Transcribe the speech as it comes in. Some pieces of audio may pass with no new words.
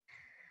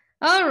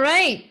All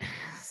right.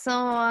 So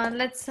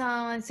let's.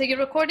 So you're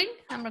recording?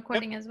 I'm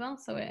recording as well.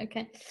 So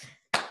okay.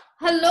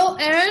 Hello,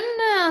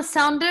 Aaron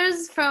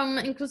Saunders from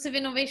Inclusive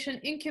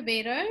Innovation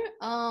Incubator.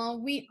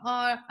 We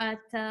are at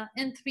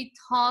N3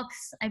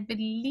 Talks, I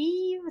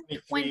believe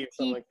 23 or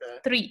something like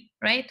that. 23,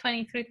 right?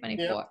 23,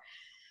 24. Yep.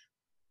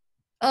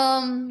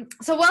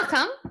 So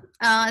welcome.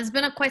 It's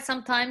been quite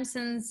some time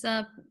since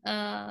the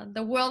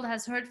world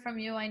has heard from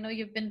you. I know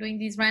you've been doing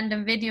these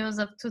random videos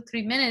of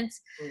 2-3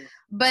 minutes,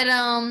 but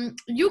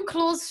you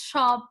closed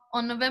shop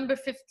on November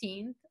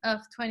 15th of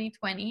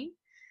 2020.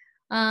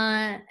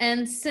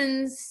 And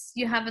since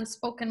you haven't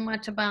spoken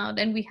much about,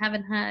 and we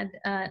haven't had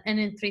an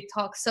N3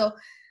 talk, so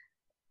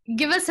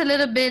give us a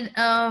little bit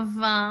of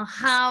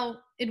how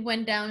it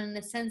went down, in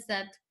the sense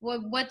that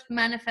what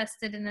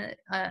manifested in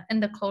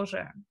the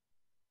closure.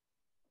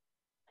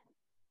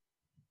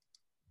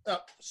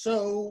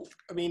 So,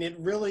 I mean, it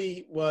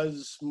really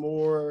was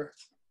more,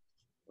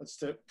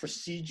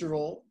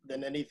 procedural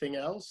than anything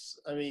else.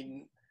 I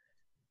mean,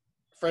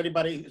 for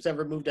anybody who's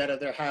ever moved out of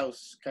their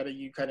house,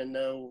 you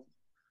know,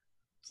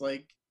 it's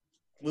like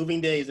moving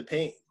day is a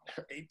pain,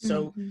 right?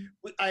 So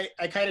I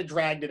kind of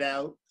dragged it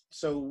out.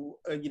 So,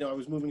 I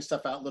was moving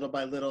stuff out little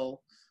by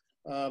little.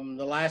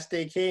 The last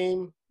day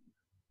came,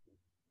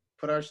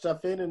 put our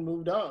stuff in and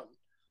moved on.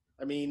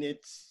 I mean,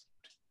 it's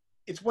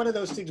one of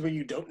those things where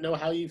you don't know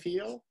how you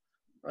feel,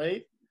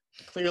 right?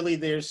 Clearly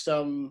there's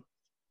some,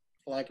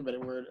 for lack of a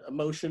better word,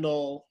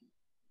 emotional,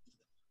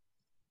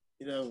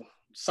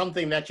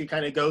 something that you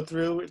kind of go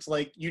through. It's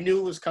like you knew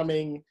it was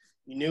coming,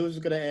 you knew it was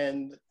going to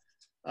end,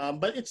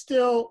 but it's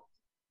still,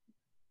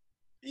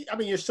 I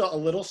mean, you're still a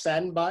little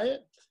saddened by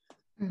it,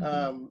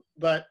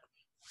 but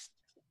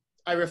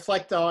I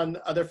reflect on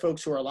other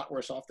folks who are a lot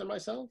worse off than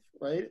myself,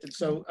 right? And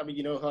so, I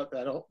mean,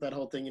 that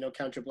whole thing,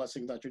 count your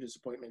blessings, not your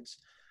disappointments.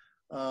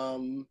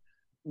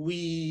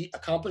 We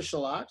accomplished a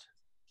lot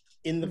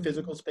in the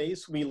physical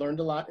space. We learned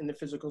a lot in the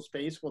physical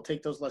space. We'll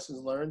take those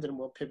lessons learned and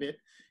we'll pivot,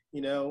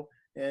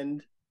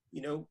 and,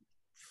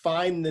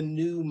 find the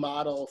new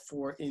model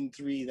for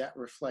N3 that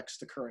reflects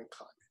the current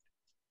climate.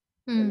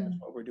 And that's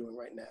what we're doing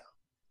right now.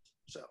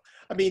 So,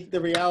 I mean,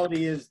 the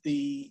reality is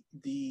the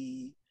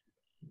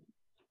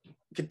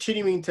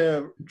continuing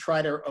to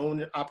try to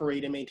own,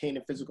 operate, and maintain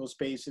a physical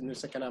space in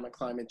this economic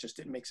climate just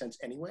didn't make sense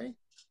anyway.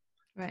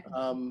 Right.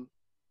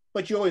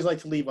 But you always like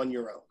to leave on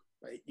your own,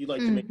 right? You like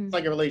to make, it's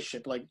like a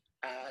relationship. Like,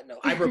 no,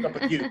 I broke up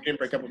with you. You didn't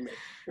break up with me,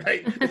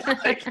 right?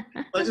 Like,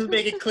 let's just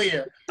make it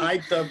clear. I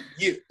dubbed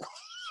you.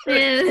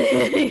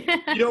 Right?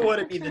 You don't want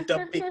to be the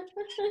dumb me.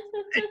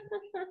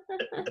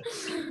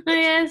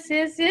 Yes.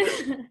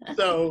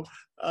 So,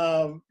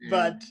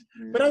 but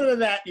other than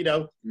that,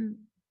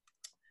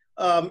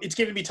 it's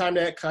given me time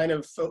to kind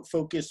of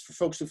focus, for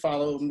folks who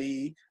follow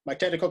me, my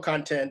technical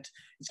content.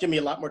 It's given me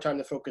a lot more time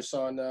to focus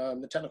on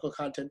the technical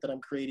content that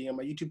I'm creating on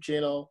my YouTube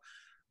channel.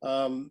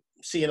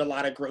 Seeing a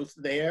lot of growth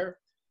there,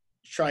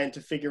 trying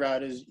to figure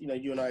out, as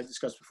you and I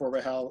discussed before,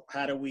 about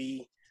how do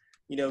we,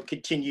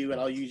 continue,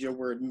 and I'll use your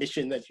word,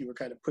 mission, that you were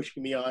kind of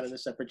pushing me on in the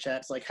separate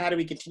chats. Like, how do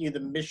we continue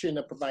the mission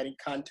of providing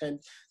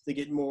content to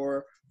get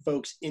more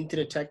folks into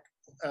the tech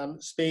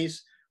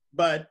space,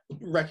 but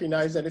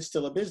recognize that it's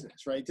still a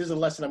business, right? This is a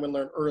lesson I'm going to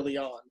learn early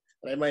on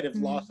that I might have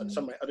lost on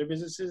some of my other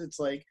businesses. It's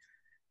like,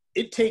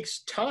 it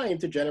takes time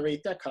to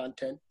generate that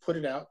content, put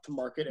it out to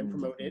market and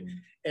promote it.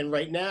 And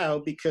right now,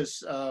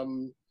 because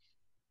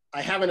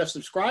I have enough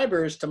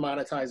subscribers to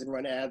monetize and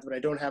run ads, but I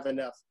don't have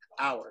enough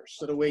hours.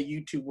 So the way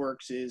YouTube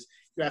works is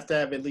you have to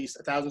have at least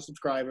 1,000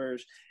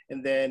 subscribers.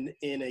 And then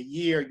in a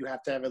year, you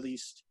have to have at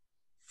least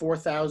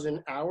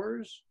 4,000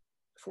 hours.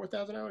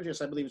 4,000 hours?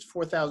 Yes, I believe it's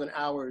 4,000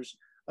 hours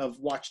of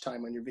watch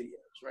time on your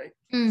videos, right?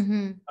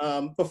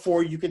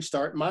 Before you can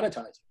start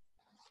monetizing.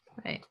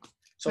 Right.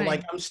 So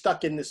like, I'm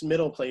stuck in this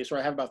middle place where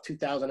I have about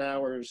 2,000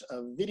 hours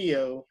of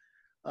video.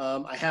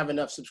 I have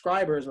enough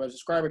subscribers, my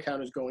subscriber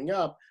count is going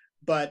up,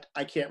 but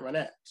I can't run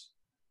ads.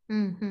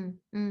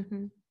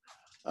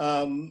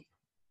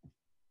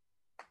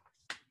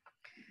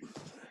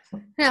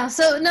 Yeah,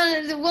 so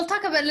no, we'll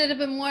talk about a little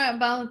bit more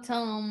about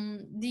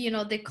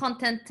the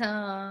content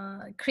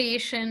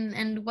creation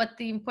and what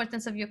the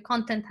importance of your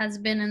content has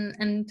been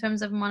in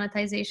terms of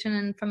monetization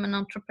and from an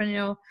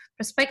entrepreneurial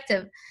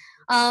perspective.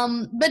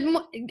 But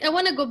I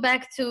want to go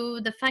back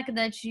to the fact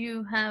that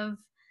you have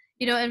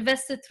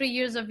invested 3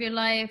 years of your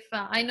life.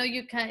 I know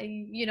you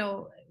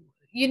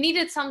you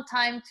needed some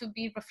time to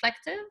be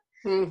reflective.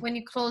 When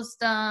you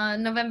closed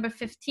November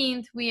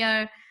 15th, we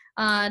are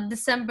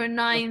December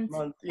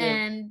 9th,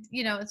 and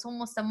it's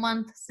almost a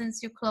month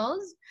since you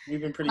closed. We've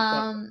been pretty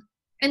quiet.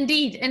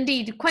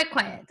 Indeed, quite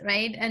quiet,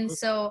 right? And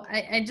so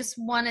I just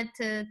wanted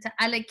to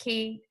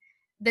allocate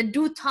the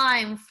due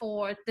time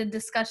for the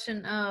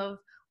discussion of,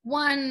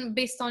 one,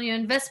 based on your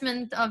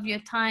investment of your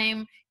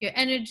time, your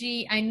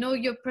energy. I know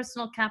your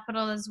personal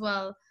capital as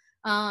well,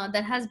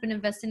 that has been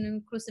invested in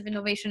Inclusive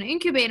Innovation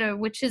Incubator,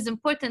 which is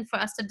important for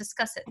us to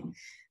discuss it.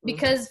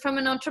 Because from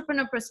an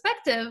entrepreneur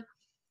perspective,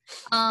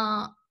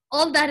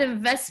 all that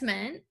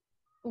investment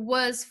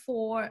was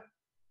for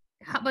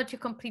how about you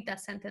complete that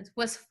sentence?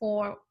 Was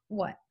for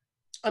what?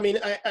 I mean,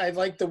 I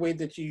like the way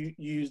that you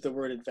use the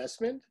word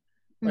investment,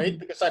 right? Mm-hmm.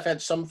 Because I've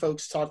had some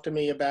folks talk to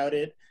me about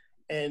it,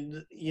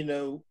 and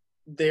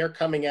they're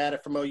coming at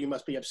it from, oh, you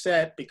must be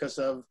upset because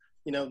of,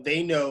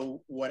 they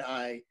know what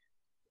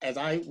as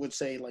I would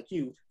say, like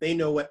you, they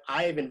know what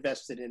I have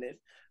invested in it.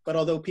 But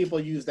although people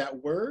use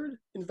that word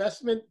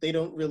investment, they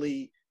don't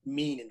really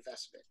mean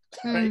investment,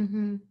 right?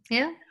 Mm-hmm.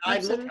 Yeah,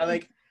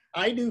 absolutely.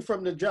 I knew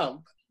from the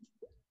jump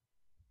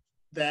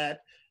that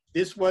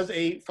this was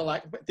a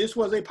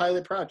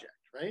pilot project,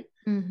 right?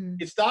 Mm-hmm.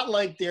 It's not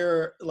like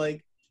they're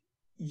like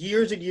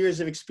years and years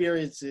of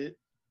experience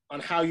on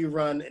how you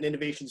run an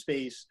innovation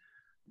space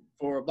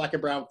for Black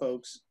and brown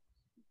folks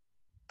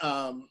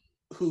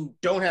who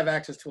don't have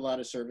access to a lot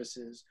of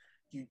services.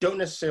 You don't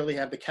necessarily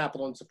have the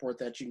capital and support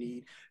that you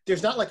need.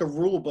 There's not like a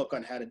rule book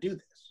on how to do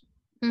this,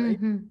 right?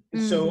 Mm-hmm.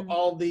 And so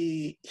all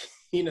the,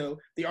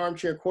 the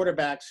armchair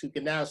quarterbacks who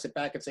can now sit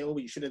back and say, oh,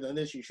 you should have done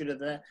this, you should have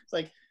done that. It's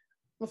like,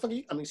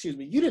 excuse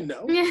me, you didn't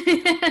know. You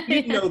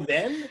didn't know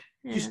then.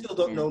 You still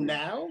don't know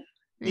now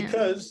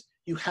because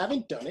you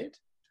haven't done it.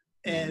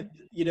 And,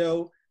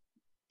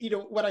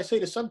 what I say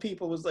to some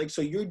people was like,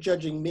 so you're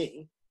judging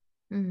me.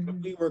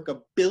 But we work $1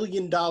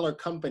 billion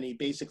company,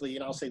 basically,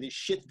 and I'll say this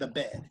shit the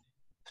bed,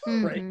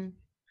 right?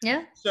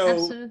 Yeah. So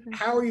absolutely.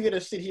 how are you going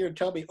to sit here and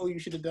tell me, oh, you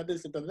should have done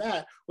this and done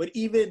that? When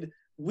even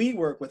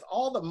WeWork, with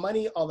all the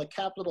money, all the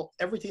capital,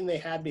 everything they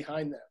had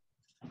behind them,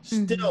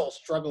 still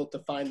struggled to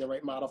find the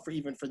right model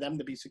for them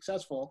to be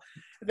successful.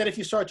 And then if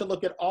you start to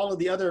look at all of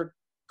the other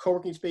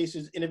co-working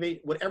spaces,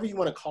 innovate, whatever you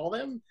want to call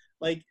them,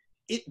 like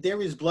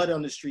there is blood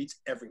on the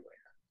streets everywhere,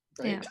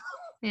 right?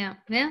 Yeah,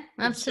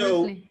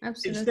 absolutely. So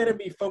absolutely. instead of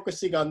me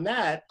focusing on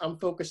that, I'm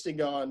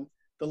focusing on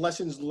the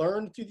lessons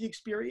learned through the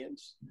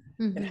experience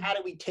and how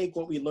do we take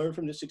what we learned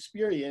from this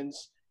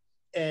experience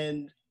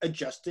and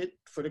adjust it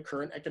for the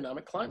current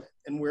economic climate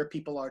and where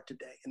people are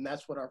today. And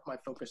that's what my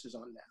focus is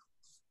on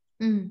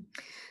now.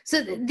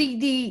 So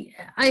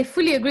I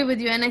fully agree with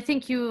you, and I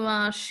think you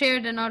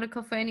shared an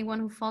article for anyone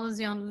who follows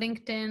you on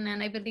LinkedIn,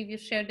 and I believe you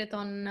shared it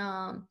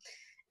on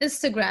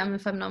Instagram,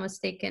 if I'm not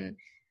mistaken,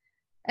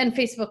 and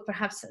Facebook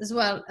perhaps as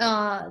well.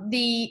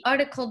 The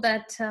article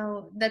that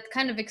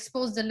kind of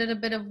exposed a little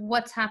bit of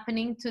what's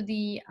happening to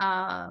the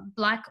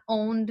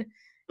Black-owned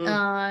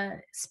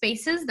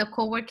spaces, the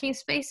co-working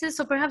spaces.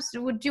 So perhaps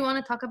would you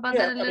want to talk about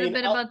that a little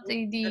bit about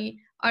the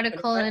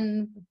article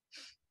and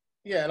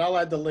yeah, and I'll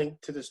add the link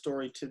to the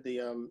story to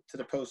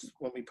the post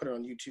when we put it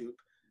on YouTube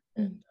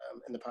and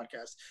in the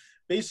podcast.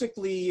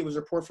 Basically, it was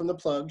a report from The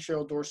Plug.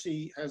 Cheryl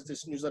Dorsey has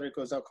this newsletter that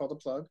goes out called The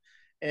Plug.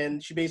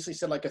 And she basically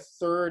said like a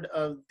third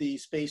of the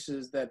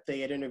spaces that they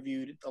had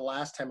interviewed the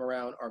last time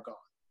around are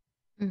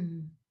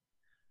gone,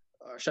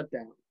 shut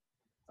down.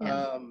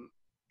 Yeah.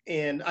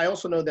 And I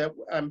also know that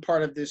I'm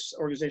part of this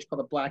organization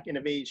called the Black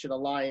Innovation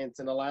Alliance.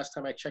 And the last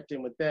time I checked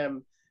in with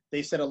them,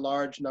 they said a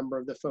large number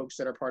of the folks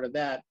that are part of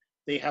that,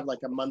 they have like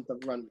a month of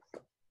runway.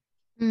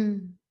 Right.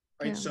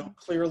 Yeah. So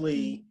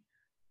clearly,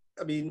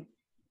 I mean,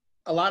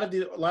 a lot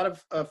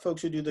of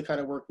folks who do the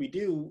kind of work we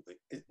do,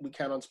 we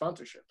count on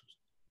sponsorships.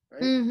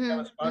 Right?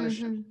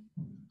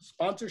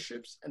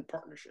 Sponsorships and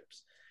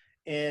partnerships.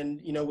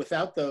 And,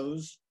 without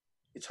those,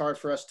 it's hard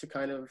for us to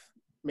kind of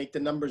make the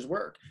numbers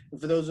work.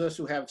 And for those of us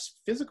who have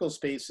physical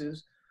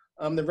spaces,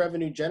 the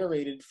revenue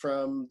generated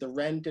from the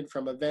rent and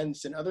from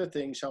events and other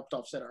things helped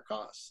offset our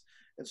costs.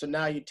 And so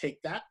now you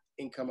take that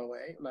income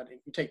away,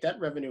 you take that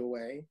revenue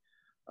away,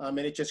 and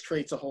it just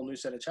creates a whole new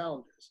set of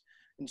challenges.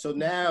 And so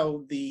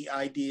now the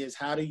idea is,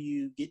 how do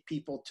you get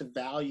people to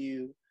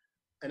value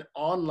an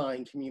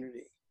online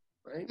community?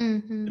 Right?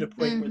 To the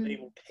point where they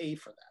will pay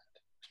for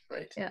that,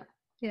 right?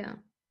 Yeah,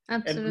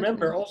 absolutely. And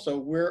remember also,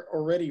 we're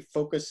already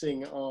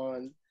focusing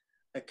on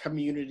a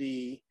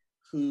community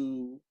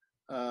who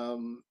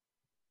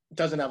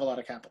doesn't have a lot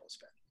of capital to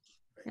spend.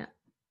 Right?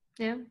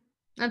 Yeah,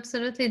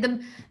 absolutely. The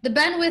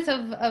bandwidth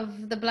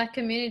of the Black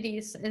community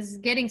is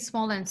getting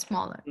smaller and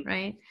smaller,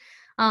 right?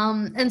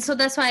 And so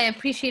that's why I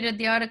appreciated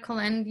the article,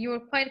 and you were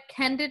quite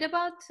candid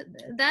about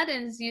that.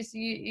 And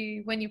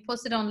you when you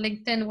posted on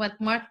LinkedIn, what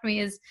marked me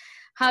is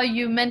how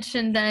you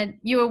mentioned that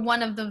you were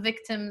one of the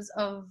victims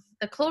of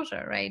the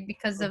closure, right?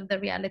 Because of the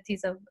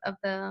realities of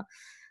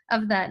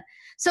that.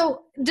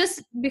 So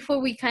just before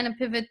we kind of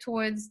pivot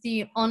towards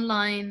the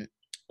online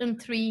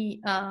M3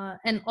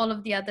 and all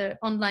of the other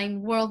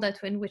online world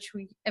in which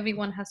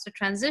everyone has to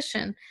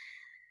transition,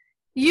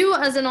 you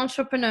as an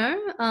entrepreneur,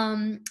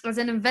 as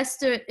an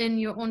investor in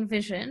your own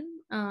vision,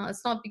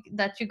 it's not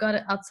that you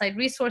got outside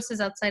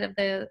resources, outside of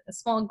the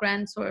small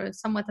grants or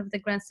somewhat of the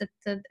grants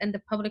and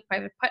the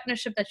public-private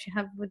partnership that you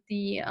have with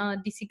the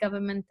DC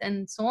government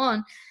and so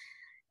on.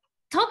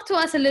 Talk to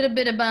us a little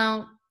bit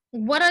about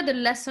what are the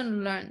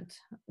lessons learned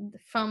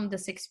from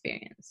this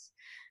experience?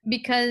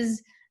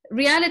 Because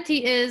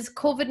reality is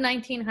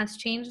COVID-19 has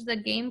changed the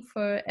game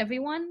for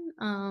everyone.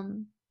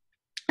 And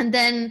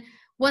then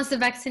once the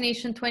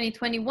vaccination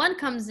 2021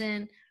 comes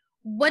in,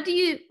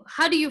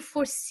 how do you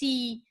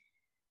foresee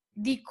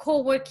the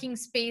co-working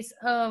space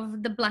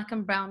of the Black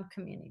and brown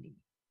community?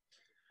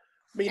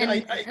 I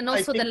mean, and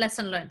also the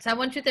lesson learned. So I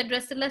want you to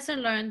address the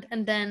lesson learned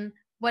and then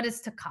what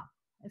is to come,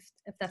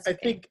 if that's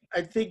okay.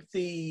 I think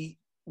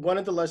one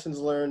of the lessons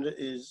learned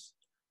is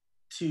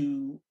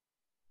to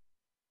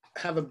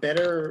have a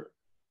better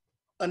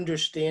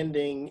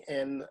understanding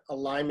and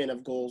alignment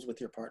of goals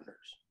with your partners.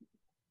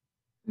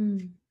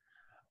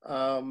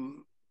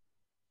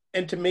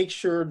 And to make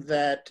sure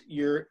that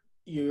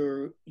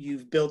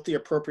you've built the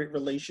appropriate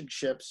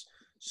relationships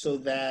so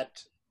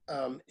that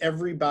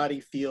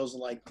everybody feels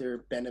like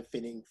they're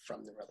benefiting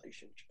from the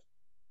relationship,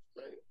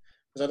 right?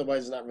 Because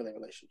otherwise, it's not really a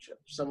relationship.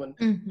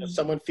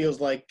 Someone feels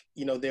like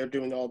they're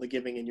doing all the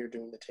giving and you're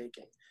doing the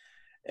taking,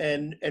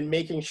 and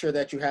making sure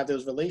that you have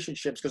those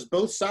relationships, because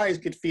both sides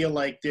could feel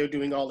like they're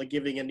doing all the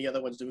giving and the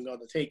other one's doing all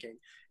the taking,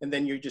 and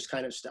then you're just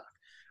kind of stuck.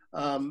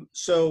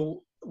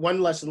 So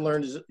one lesson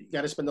learned is you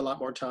got to spend a lot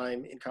more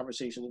time in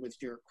conversations with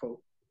your quote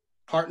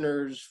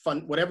partners,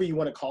 whatever you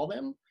want to call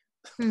them.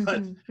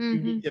 But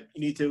you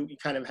need to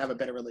kind of have a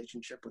better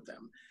relationship with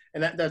them,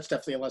 and that's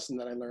definitely a lesson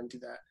that I learned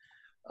through that.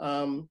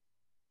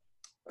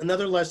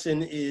 Another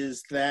lesson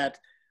is that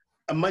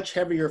a much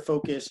heavier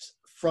focus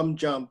from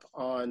jump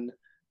on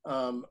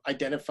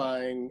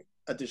identifying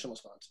additional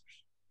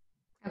sponsors.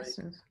 Right?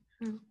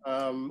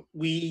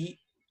 Absolutely.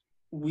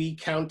 We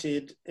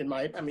counted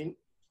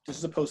this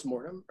is a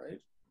post-mortem, right?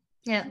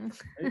 Yeah.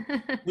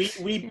 Right?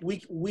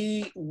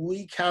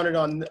 we counted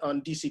on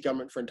DC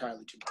government for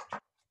entirely too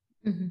much.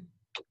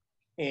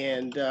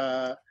 And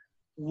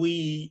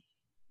we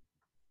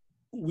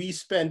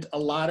spent a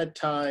lot of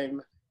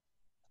time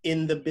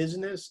in the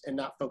business and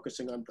not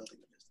focusing on building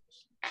the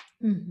business.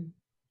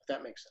 If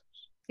that makes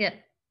sense. Yeah.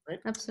 Right?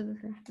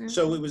 Absolutely. Yeah.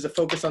 So it was a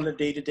focus on the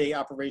day-to-day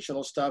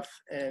operational stuff,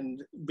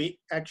 and the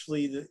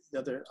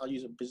other, I'll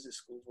use a business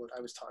school word,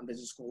 I was taught in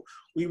business school,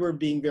 we were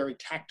being very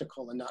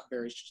tactical and not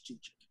very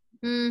strategic.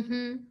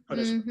 And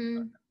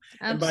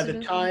by the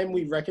time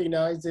we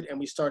recognized it and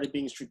we started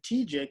being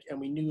strategic and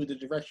we knew the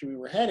direction we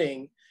were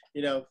heading,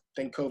 then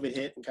COVID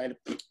hit and kind of,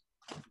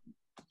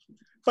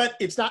 but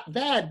it's not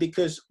bad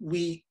because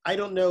I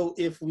don't know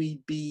if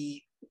we'd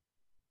be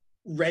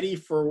ready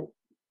for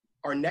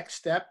our next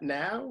step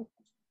now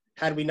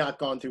had we not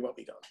gone through what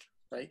we gone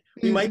through, right?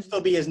 We might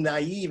still be as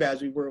naive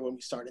as we were when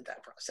we started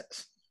that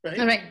process,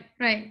 right?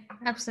 Right,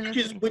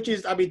 absolutely. Which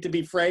is, to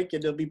be frank,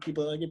 and there'll be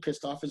people that get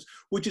pissed off,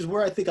 which is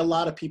where I think a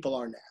lot of people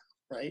are now,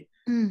 right?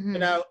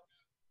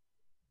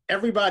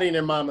 Everybody and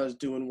their mama is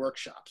doing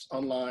workshops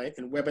online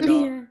and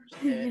webinars,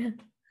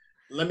 and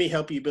let me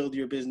help you build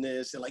your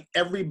business, and like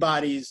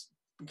everybody's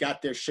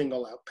got their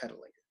shingle out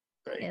pedaling,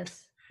 right?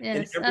 Yes,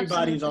 and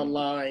everybody's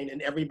online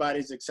and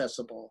everybody's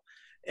accessible,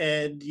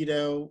 and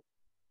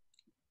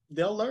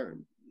they'll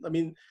learn. I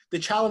mean, the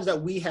challenge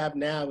that we have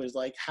now is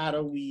like, how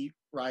do we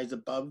rise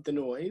above the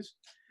noise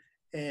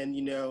and,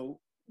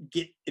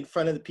 get in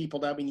front of the people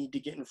that we need to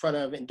get in front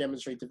of and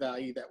demonstrate the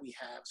value that we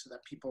have so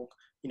that people,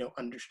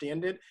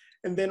 understand it.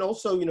 And then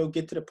also,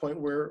 get to the point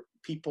where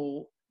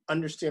people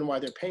understand why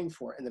they're paying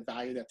for it and the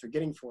value that they're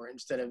getting for it,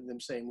 instead of them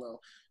saying,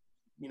 well,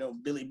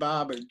 Billy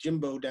Bob or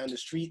Jimbo down the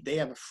street, they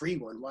have a free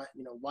one.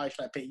 Why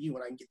should I pay you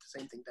when I can get the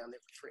same thing down there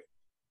for free?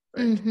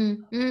 Right?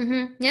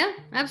 Yeah,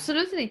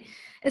 absolutely.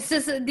 It's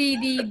just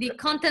the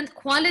content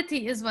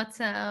quality is what's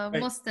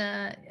most,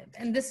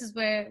 and this is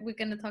where we're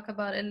going to talk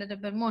about it a little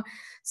bit more.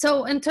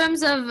 So in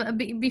terms of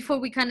before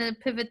we kind of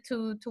pivot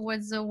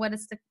towards what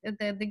is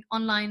the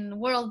online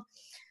world,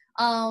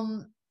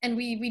 and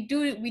we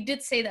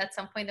did say that at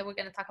some point that we're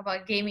going to talk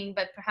about gaming,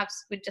 but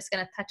perhaps we're just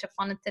going to touch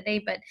upon it today.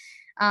 But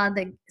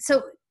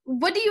so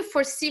what do you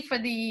foresee for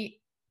the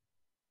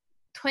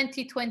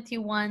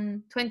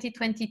 2021,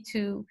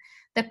 2022?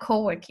 The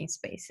co-working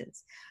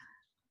spaces,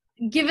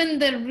 given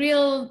the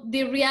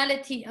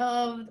reality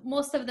of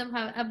most of them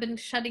have been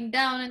shutting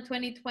down in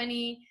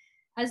 2020,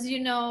 as you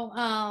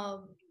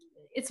know,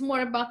 it's more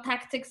about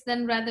tactics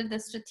than rather the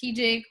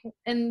strategic,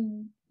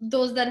 and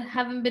those that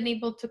haven't been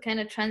able to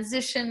kind of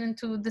transition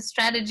into the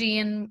strategy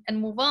and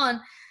move on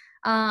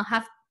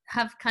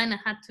have kind of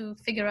had to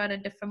figure out a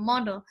different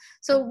model.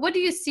 So what do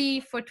you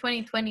see for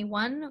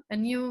 2021, a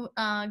new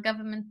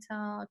government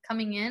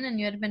coming in, a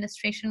new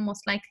administration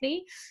most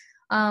likely?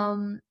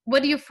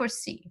 What do you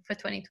foresee for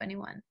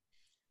 2021?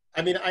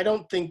 I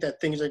don't think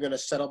that things are going to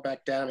settle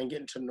back down and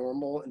get into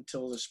normal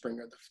until the spring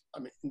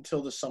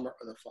until the summer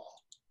or the fall,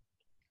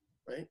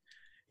 right?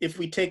 If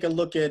we take a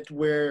look at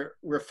where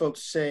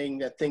folks saying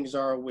that things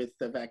are with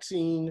the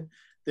vaccine,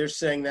 they're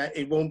saying that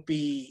it won't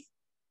be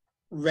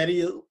what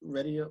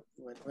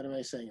am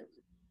I saying?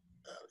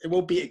 It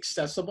won't be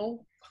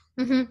accessible,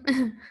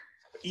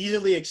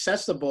 easily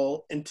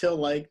accessible until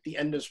like the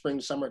end of spring,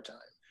 summertime.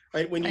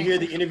 Right? When you hear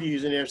the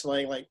interviews and they're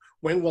saying like,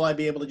 when will I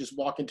be able to just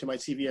walk into my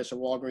CVS or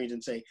Walgreens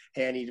and say,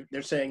 hey,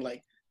 they're saying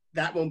like,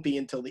 that won't be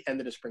until the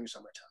end of the spring,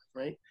 summertime,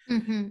 right?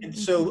 And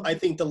so I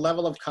think the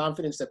level of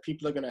confidence that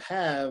people are going to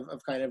have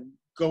of kind of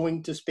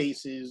going to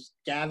spaces,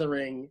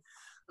 gathering,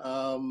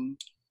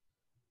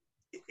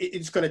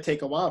 it's going to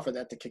take a while for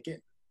that to kick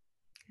in,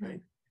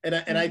 right?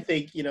 And I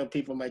think,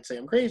 people might say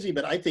I'm crazy,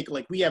 but I think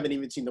like we haven't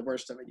even seen the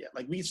worst of it yet.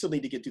 Like we still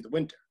need to get through the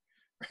winter.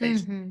 right?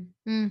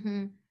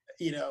 Mm-hmm.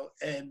 You know,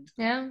 and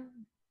Yeah.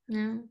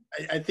 Yeah.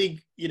 I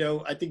think, you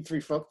know, I think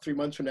 3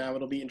 months from now,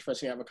 it'll be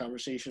interesting to have a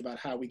conversation about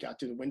how we got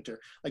through the winter.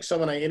 Like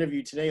someone I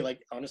interviewed today,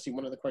 like honestly,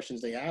 one of the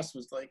questions they asked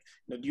was like,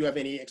 you know, do you have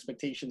any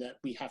expectation that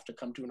we have to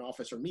come to an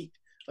office or meet?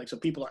 Like, so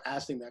people are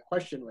asking that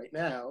question right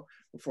now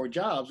for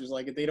jobs. Is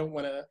like, they don't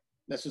want to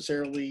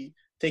necessarily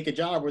take a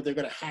job where they're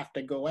going to have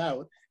to go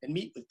out and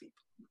meet with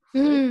people.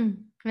 Right?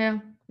 Yeah.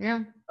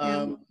 Yeah.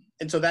 Yeah.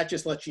 And so that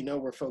just lets you know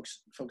where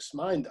folks'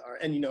 mind are.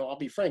 And, you know, I'll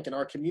be frank, in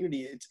our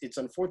community, it's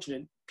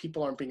unfortunate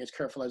people aren't being as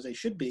careful as they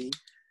should be,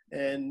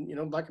 and, you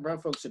know, Black and brown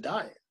folks are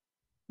dying.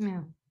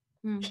 Yeah.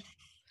 You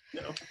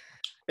know,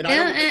 and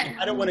Yeah.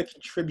 I don't want to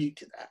contribute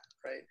to that,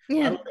 right? I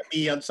Yeah. don't want to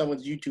be on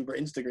someone's YouTube or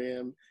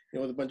Instagram, you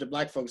know, with a bunch of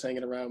Black folks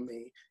hanging around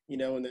me, you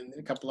know, and then in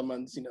a couple of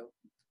months, you know,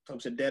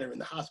 folks are dead or in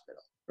the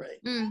hospital, right?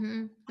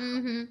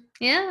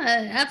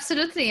 Yeah,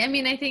 absolutely. I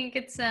mean, I think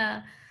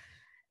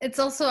it's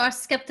also our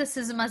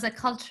skepticism as a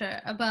culture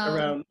about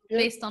Around, yeah.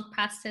 based on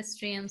past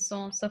history and so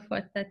on and so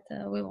forth that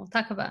we won't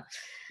talk about.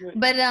 Right.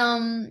 But I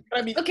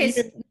mean, okay.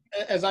 Even,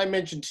 as I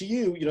mentioned to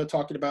you, you know,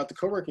 talking about the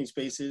co-working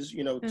spaces,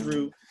 you know,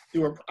 through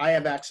I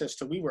have access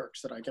to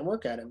WeWorks that I can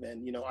work at, and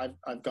then, you know,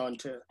 I've gone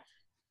to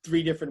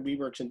 3 different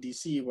WeWorks in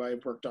DC where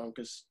I've worked on,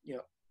 because, you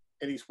know,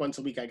 at least once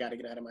a week I got to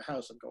get out of my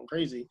house. I'm going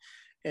crazy,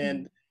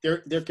 and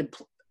they're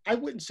I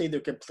wouldn't say they're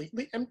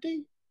completely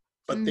empty,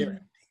 but they're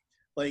empty.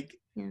 Like,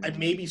 I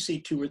maybe see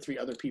 2 or 3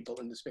 other people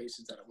in the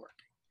spaces that I'm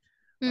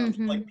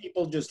working. Like,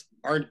 people just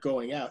aren't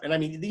going out. And I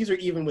mean, these are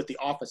even with the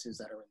offices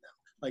that are in them.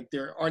 Like,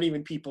 there aren't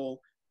even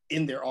people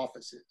in their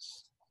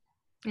offices.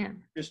 Yeah.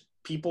 Just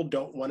people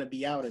don't want to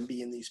be out and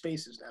be in these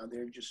spaces now.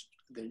 They're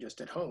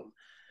just at home.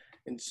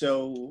 And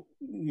so,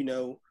 you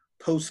know,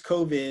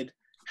 post-COVID,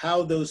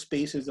 how those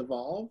spaces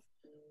evolve,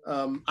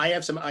 I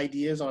have some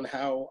ideas on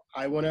how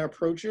I want to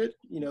approach it,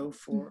 you know,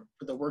 for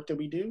the work that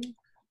we do.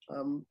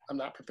 I'm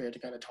not prepared to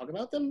kind of talk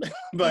about them,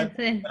 but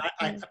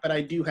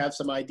I do have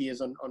some ideas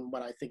on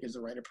what I think is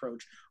the right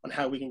approach on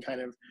how we can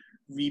kind of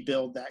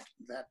rebuild that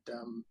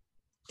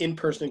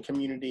in-person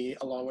community,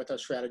 along with our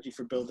strategy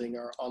for building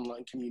our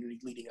online community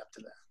leading up to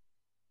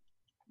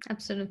that.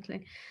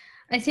 Absolutely.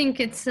 I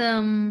think it's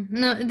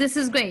no, this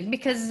is great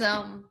because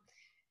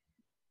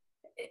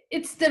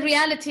it's the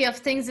reality of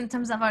things in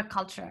terms of our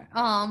culture.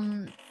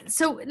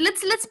 So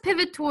let's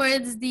pivot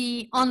towards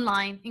the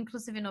online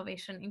inclusive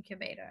innovation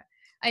incubator.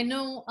 I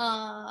know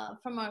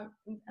from our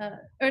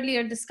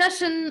earlier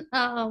discussion,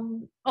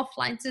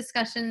 offline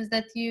discussions,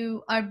 that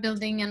you are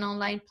building an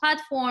online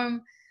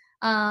platform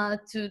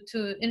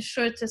to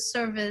ensure to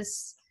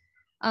service,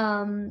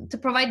 to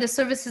provide the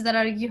services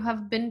that you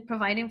have been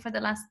providing for the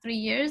last 3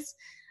 years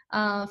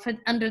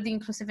under the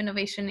Inclusive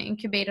Innovation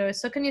Incubator.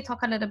 So can you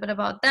talk a little bit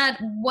about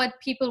that? What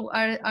people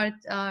are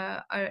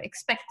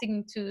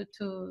expecting to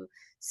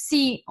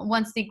see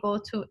once they go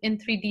to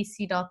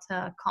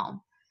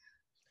in3dc.com?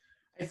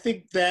 I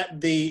think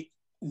that the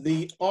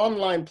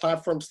online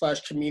platform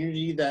 /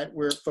 community that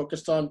we're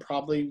focused on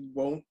probably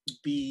won't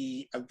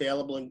be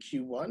available in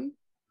Q1.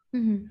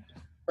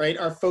 Right,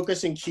 our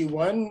focus in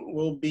Q1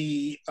 will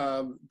be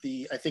I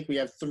think we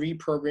have 3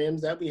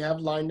 programs that we have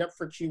lined up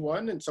for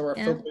Q1, and so our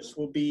focus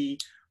will be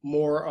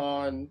more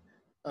on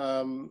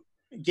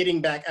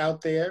getting back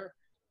out there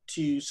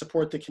to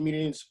support the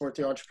community and support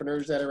the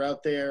entrepreneurs that are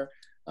out there,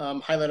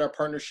 highlight our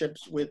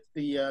partnerships with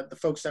the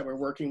folks that we're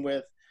working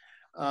with,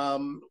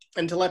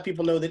 and to let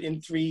people know that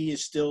In3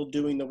 is still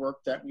doing the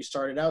work that we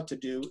started out to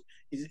do.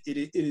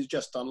 It is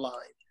just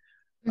online.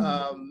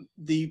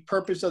 The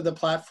purpose of the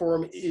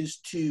platform is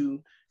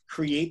to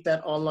create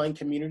that online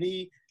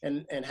community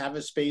and have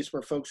a space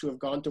where folks who have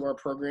gone through our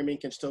programming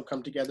can still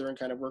come together and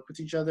kind of work with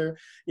each other.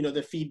 You know,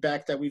 the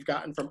feedback that we've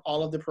gotten from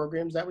all of the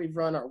programs that we've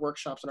run, our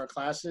workshops and our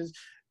classes,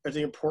 is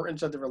the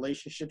importance of the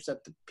relationships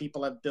that the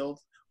people have built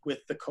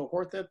with the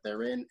cohort that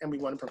they're in, and we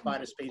want to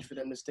provide a space for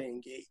them to stay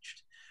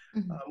engaged.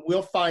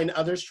 We'll find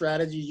other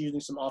strategies using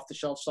some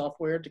off-the-shelf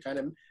software to kind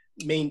of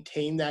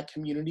maintain that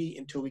community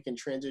until we can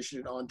transition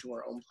it onto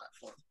our own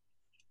platform.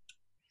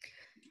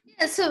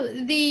 Yeah, so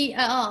the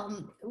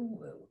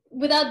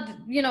without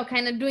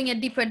kind of doing a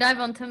deeper dive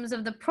on terms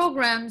of the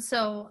program,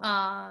 so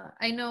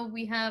I know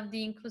we have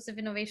the Inclusive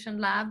Innovation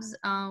Labs,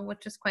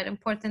 which is quite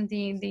important,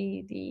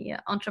 the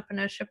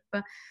entrepreneurship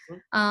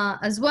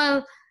as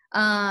well,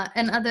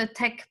 and other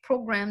tech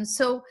programs.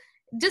 So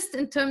just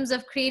in terms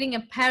of creating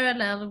a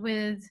parallel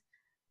with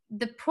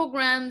the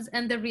programs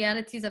and the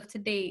realities of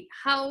today,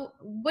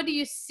 what do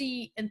you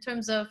see in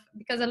terms of,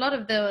 because a lot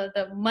of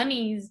the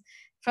monies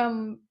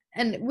from,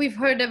 and we've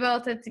heard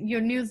about it,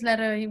 your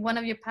newsletter, one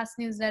of your past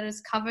newsletters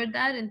covered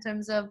that in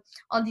terms of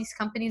all these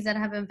companies that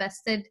have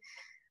invested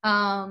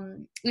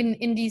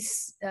in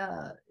these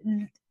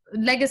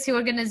legacy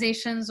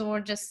organizations or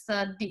just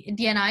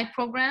D&I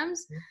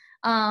programs.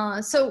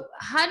 So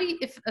how do you,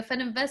 if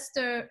an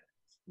investor,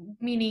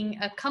 meaning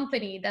a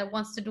company that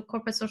wants to do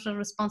corporate social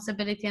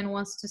responsibility and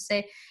wants to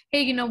say,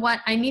 hey, you know what,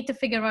 I need to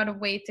figure out a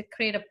way to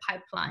create a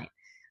pipeline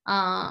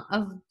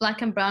of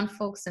Black and brown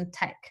folks in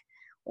tech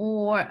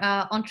or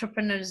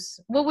entrepreneurs,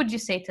 what would you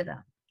say to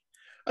them?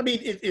 I mean,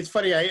 it's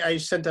funny. I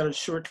sent out a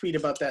short tweet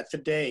about that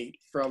today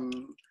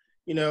from,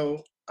 you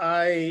know,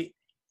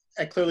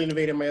 at Clearly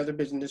Innovative, my other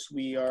business,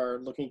 we are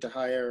looking to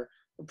hire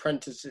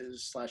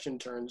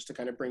apprentices/interns to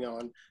kind of bring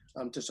on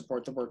to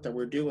support the work that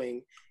we're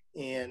doing.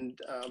 And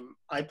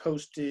I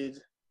tweeted,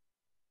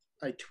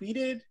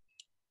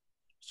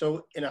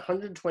 so in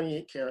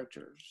 128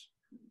 characters,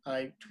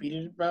 I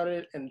tweeted about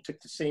it and took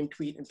the same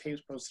tweet and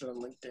posted it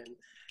on LinkedIn.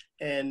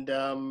 And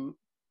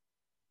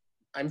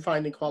I'm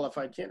finding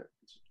qualified candidates.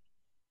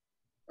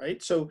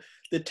 Right? So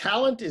the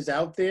talent is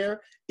out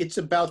there. It's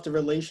about the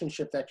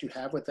relationship that you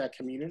have with that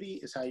community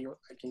is how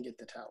I can get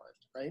the talent,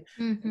 right?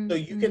 Mm-hmm, so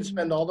you can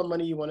spend all the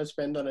money you want to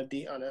spend on a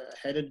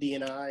head of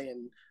D&I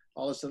and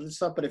all this other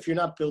stuff, but if you're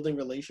not building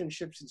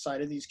relationships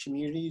inside of these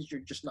communities,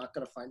 you're just not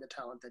going to find the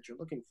talent that you're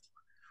looking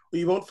for. Or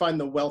you won't find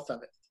the wealth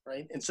of it,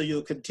 right? And so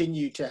you'll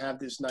continue to have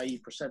this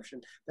naive perception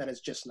that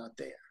it's just not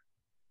there.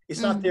 It's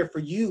not there for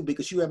you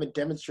because you haven't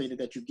demonstrated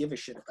that you give a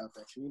shit about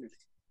that community.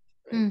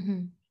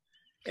 Right?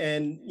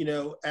 And, you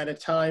know, at a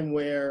time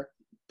where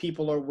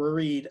people are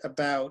worried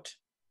about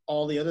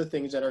all the other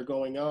things that are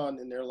going on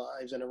in their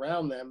lives and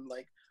around them,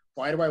 like,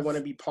 why do I want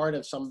to be part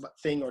of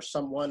something or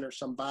someone or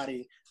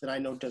somebody that I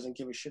know doesn't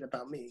give a shit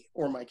about me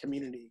or my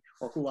community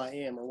or who I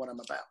am or what I'm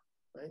about,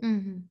 right?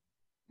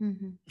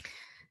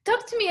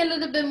 Talk to me a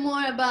little bit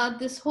more about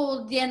this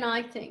whole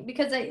D&I thing,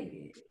 because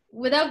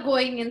without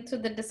going into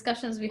the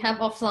discussions we have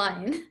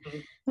offline,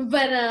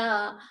 but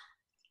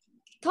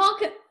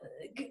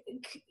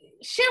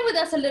share with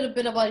us a little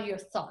bit about your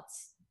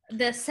thoughts,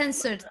 the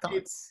censored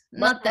thoughts,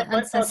 not the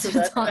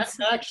uncensored thoughts.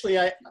 Actually,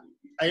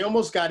 I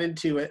almost got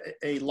into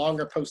a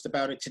longer post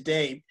about it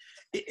today,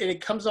 and it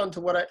comes back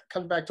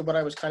to what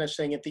I was kind of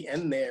saying at the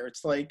end there.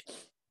 It's like,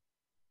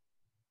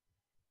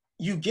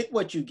 you get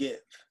what you give,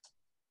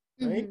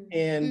 right?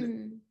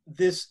 And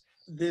this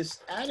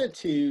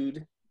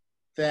attitude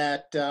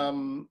that,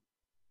 well,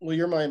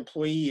 you're my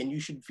employee and you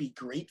should be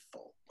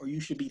grateful or you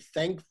should be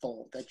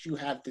thankful that you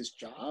have this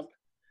job,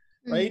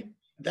 right?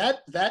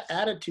 That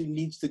attitude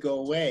needs to go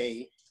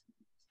away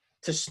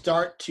to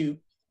start to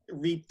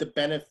reap the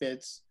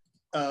benefits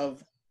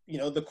of, you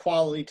know, the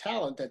quality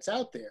talent that's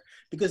out there,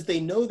 because they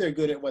know they're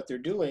good at what they're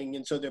doing.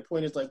 And so their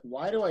point is like,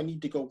 why do I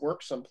need to go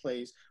work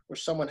someplace where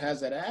someone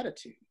has that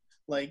attitude?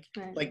 Like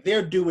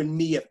they're doing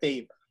me a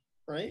favor,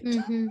 right?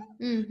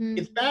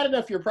 It's bad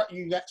enough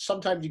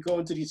sometimes you go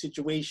into these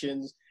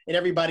situations and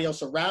everybody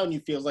else around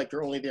you feels like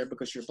you're only there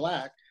because you're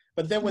Black.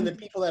 But then when the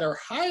people that are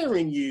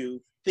hiring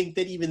you think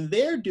that even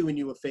they're doing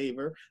you a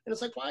favor, and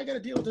it's like, why I got to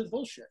deal with this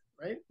bullshit,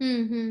 right?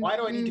 Why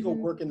do I need to go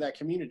work in that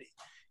community?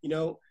 You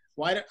know,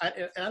 I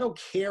don't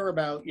care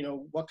about, you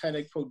know, what kind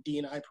of quote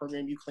D&I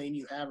program you claim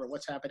you have or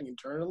what's happening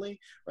internally,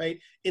 right?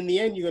 In the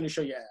end, you're going to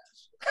show your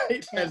ass,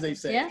 right? As they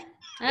say. Yeah,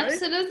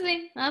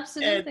 absolutely, right?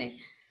 Absolutely.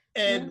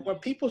 And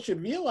what people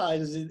should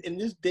realize is in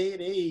this day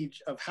and age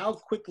of how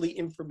quickly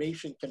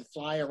information can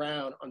fly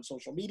around on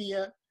social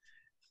media,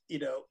 you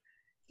know,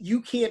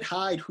 you can't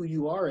hide who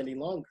you are any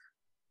longer.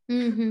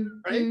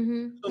 Right?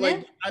 So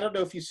like, I don't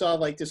know if you saw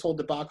like this whole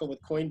debacle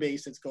with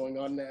Coinbase that's going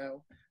on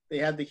now. They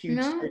had the huge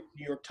New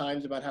York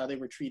Times about how they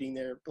were treating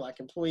their Black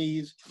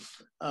employees.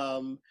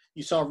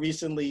 You saw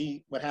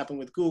recently what happened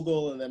with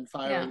Google and then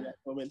firing that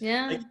woman.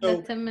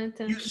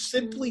 You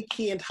simply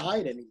can't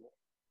hide anymore,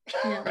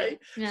 right?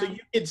 So you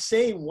could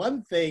say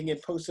one thing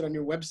and post it on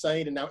your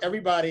website, and now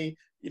everybody,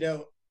 you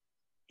know,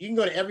 you can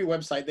go to every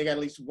website, they got at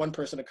least one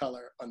person of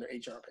color on their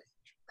HR page.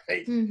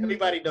 Right?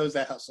 Everybody knows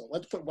that hustle.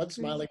 Let's put one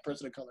smiling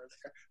person of color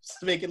there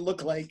to make it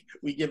look like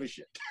we give a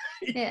shit.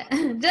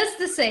 Just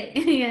to say,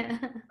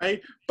 Right?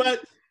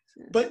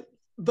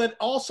 But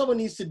all someone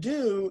needs to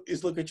do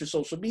is look at your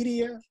social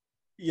media,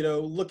 you know,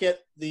 look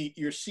at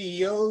your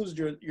CEOs,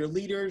 your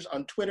leaders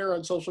on Twitter,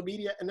 on social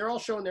media, and they're all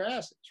showing their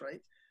assets,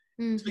 right?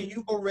 So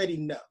you already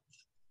know.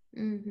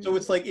 So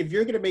it's like, if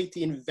you're going to make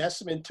the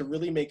investment to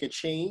really make a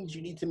change,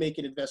 you need to make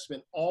an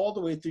investment all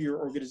the way through your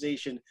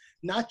organization,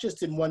 not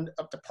just in one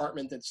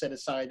department that's set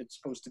aside it's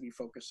supposed to be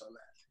focused on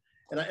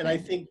that. And I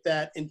think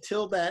that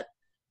until that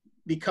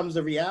becomes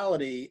a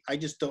reality, I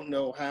just don't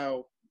know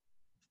how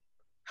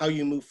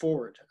you move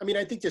forward. I mean,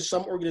 I think there's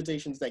some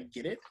organizations that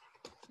get it.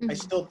 I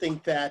still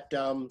think that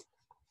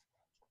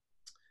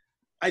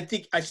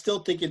I still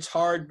think it's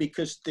hard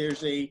because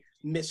there's a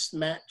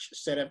mismatched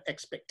set of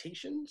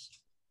expectations.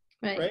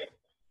 Right?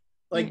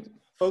 Like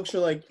folks are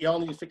like, y'all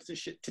need to fix this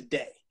shit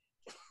today.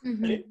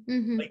 Right?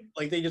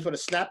 Like they just want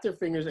to snap their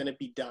fingers and it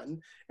be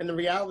done. And the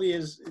reality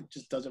is it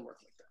just doesn't work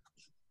like that.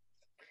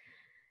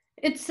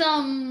 It's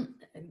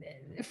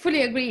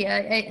fully agree.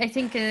 I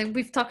think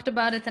we've talked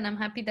about it, and I'm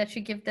happy that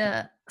you give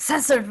the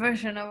censored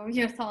version of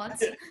your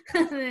thoughts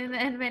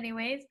in many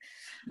ways.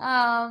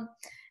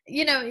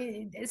 You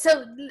know,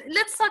 so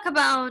let's talk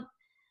about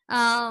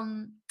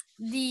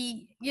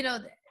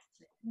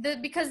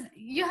because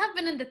you have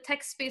been in the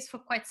tech space for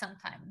quite some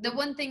time. The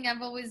one thing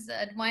I've always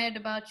admired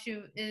about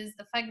you is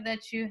the fact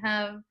that you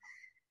have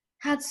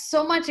had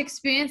so much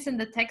experience in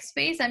the tech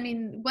space. I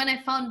mean, when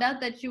I found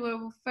out that you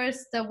were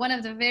first one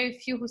of the very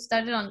few who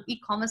started on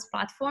e-commerce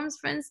platforms,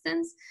 for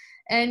instance,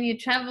 and you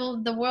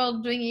traveled the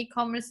world doing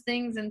e-commerce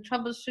things and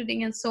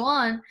troubleshooting and so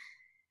on,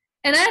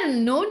 and I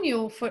hadn't known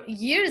you for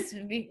years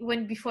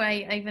before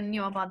I even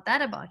knew about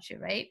that about you,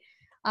 right?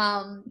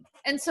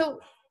 And so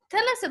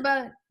tell us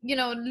about,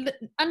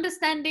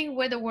 understanding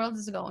where the world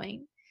is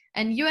going.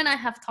 And you and I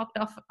have talked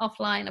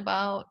offline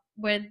about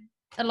where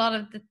a lot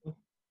of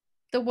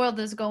the world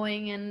is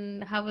going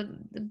and how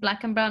the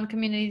Black and brown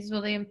communities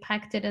will be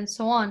impacted and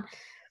so on.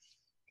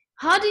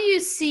 How do you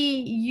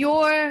see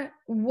your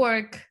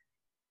work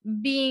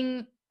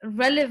being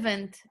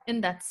relevant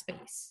in that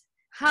space?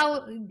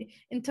 How,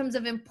 in terms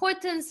of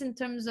importance, in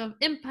terms of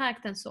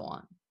impact, and so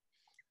on?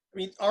 I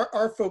mean,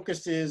 our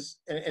focus is,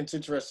 and it's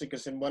interesting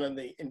because one of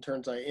the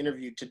interns I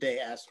interviewed today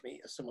asked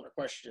me a similar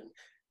question.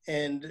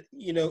 And,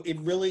 it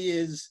really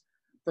is,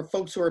 for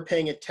folks who are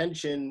paying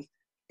attention,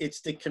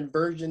 it's the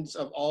convergence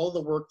of all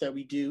the work that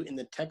we do in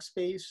the tech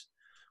space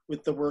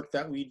with the work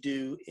that we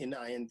do in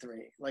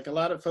IN3. Like, a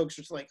lot of folks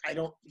are just like,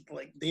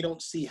 they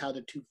don't see how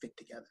the two fit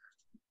together.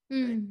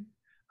 Mm.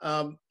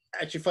 Right?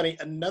 Actually funny,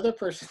 another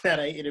person that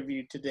I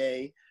interviewed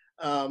today,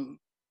 a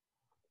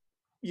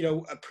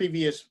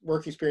previous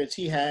work experience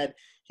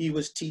he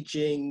was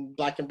teaching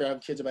Black and brown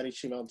kids about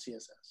HTML and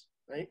CSS,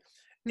 right?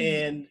 Mm-hmm.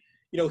 And,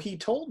 he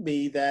told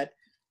me that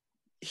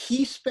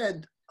he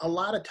spent a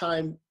lot of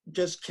time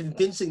just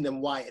convincing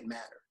them why it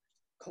mattered.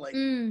 Like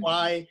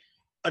why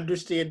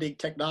understanding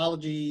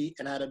technology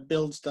and how to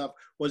build stuff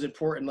was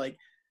important. Like,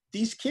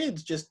 these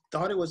kids just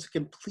thought it was a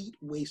complete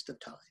waste of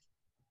time.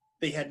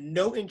 They had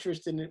no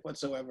interest in it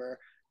whatsoever.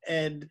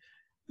 And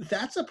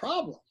that's a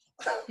problem,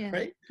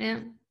 right?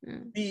 Yeah.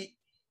 The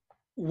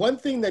one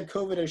thing that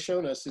COVID has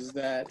shown us is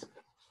that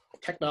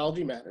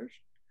technology matters.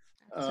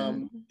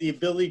 The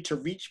ability to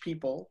reach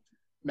people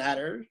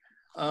matters.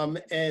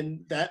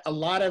 And that a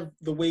lot of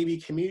the way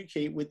we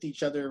communicate with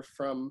each other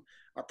from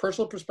our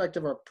personal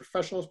perspective, our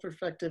professional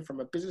perspective, from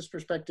a business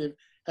perspective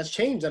has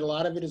changed, and a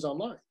lot of it is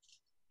online.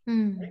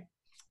 Right?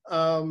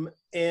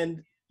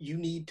 And you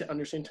need to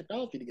understand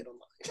technology to get online.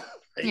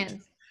 Right? Yes,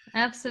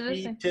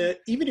 absolutely.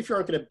 Even if you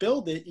aren't going to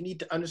build it, you need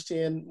to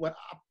understand what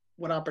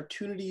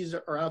opportunities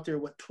are out there,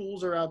 what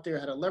tools are out there,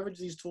 how to leverage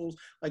these tools.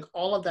 Like,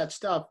 all of that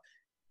stuff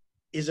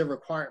is a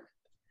requirement.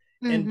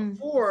 And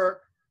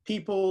before,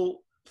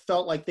 people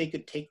felt like they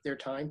could take their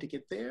time to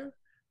get there,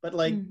 but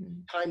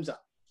time's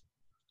up.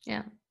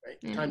 Yeah. Right.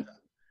 Yeah. Time's up.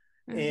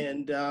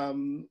 And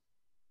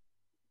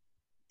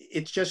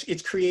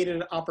it's created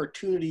an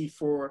opportunity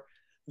for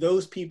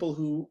those people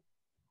who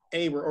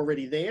were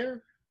already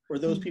there, or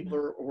those people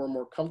who are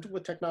more comfortable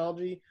with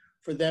technology,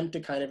 for them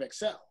to kind of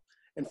excel.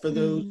 And for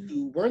those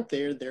who weren't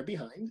there, they're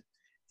behind.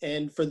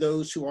 And for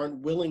those who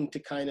aren't willing to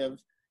kind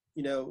of,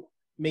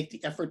 make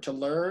the effort to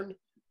learn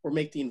or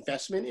make the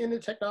investment in the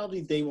technology,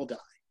 they will die.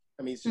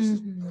 I mean, it's just as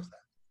simple as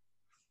that.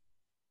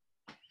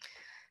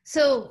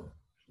 So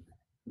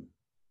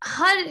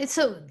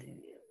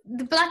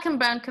the Black and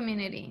brown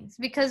communities,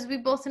 because we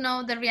both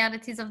know the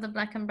realities of the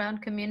Black and brown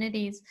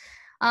communities,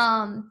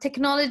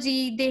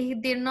 technology,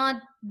 they're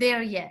not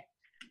there yet.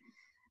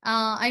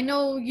 I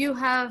know you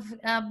have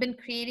been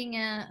creating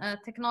a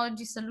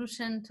technology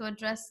solution to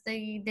address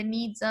the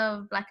needs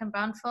of Black and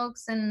brown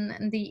folks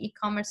in the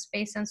e-commerce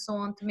space and so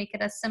on, to make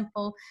it as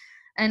simple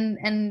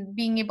and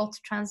being able to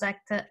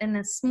transact in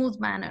a smooth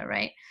manner,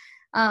 right?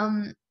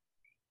 Talk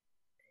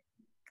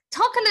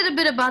a little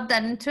bit about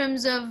that in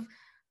terms of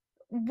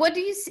what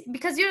do you see,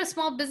 because you're a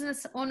small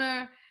business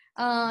owner,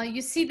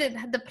 you see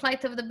the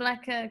plight of the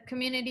Black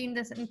community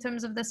in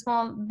terms of the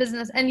small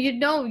business, and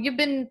you've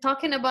been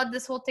talking about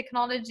this whole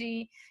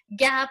technology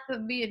gap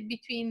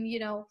between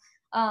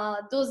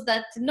those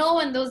that know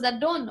and those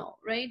that don't know,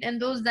 right?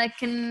 And those that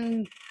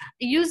can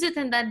use it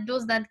and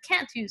those that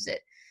can't use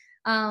it.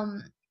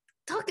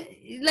 Do a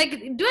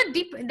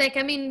deep,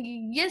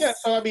 yes. Yeah,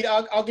 so I mean,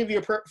 I'll give you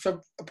a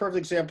perfect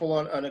example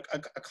on a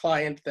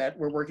client that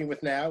we're working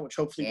with now, which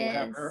hopefully we'll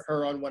have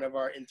her on one of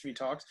our In3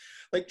 talks.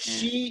 Like,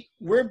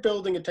 we're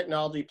building a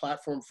technology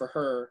platform for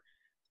her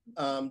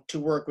to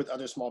work with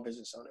other small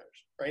business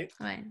owners, right?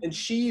 And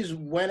she's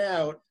went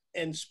out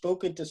and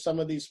spoken to some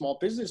of these small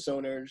business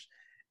owners,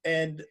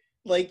 and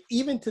like,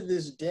 even to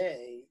this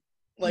day,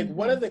 like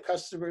one of the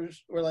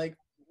customers were like,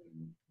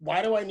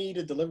 why do I need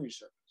a delivery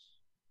service?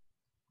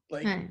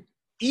 Like,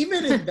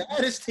 even as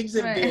bad as things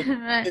have been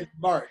in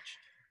March,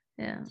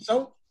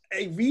 so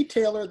a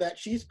retailer that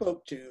she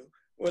spoke to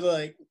was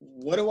like,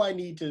 why do I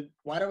need to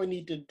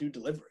do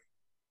delivery?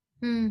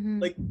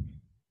 Like,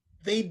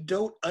 they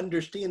don't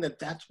understand that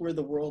that's where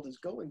the world is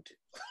going to.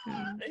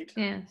 Right?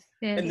 Yes.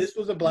 And this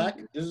is a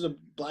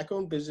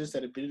Black-owned business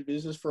that had been in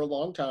business for a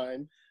long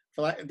time.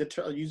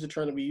 Use the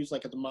term that we use,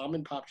 like at the mom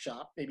and pop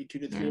shop, maybe 2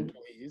 to 3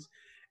 employees.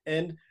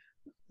 And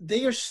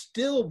they are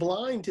still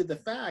blind to the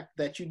fact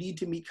that you need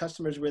to meet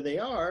customers where they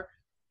are,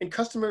 and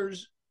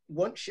customers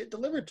want shit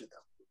delivered to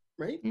them,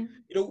 right?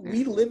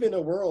 We live in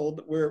a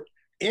world where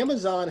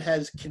Amazon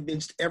has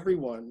convinced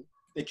everyone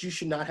that you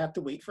should not have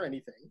to wait for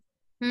anything,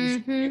 You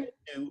should be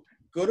able to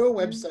go to a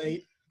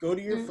website, go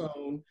to your Mm.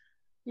 phone,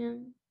 Yeah.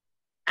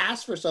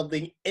 ask for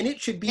something, and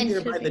it should be And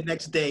there should by the be.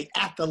 next day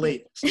at the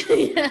latest.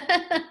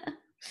 Yeah.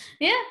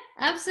 Yeah,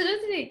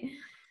 absolutely.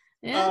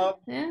 Yeah, Um,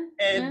 yeah,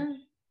 and yeah.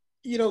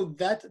 you know,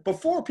 that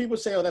before people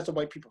say, "Oh, that's a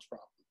white people's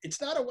problem." It's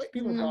not a white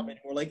people problem No.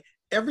 anymore. Like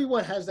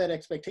everyone has that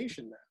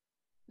expectation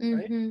now,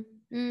 right?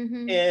 Mm-hmm.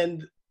 Mm-hmm.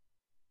 And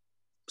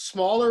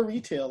smaller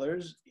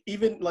retailers,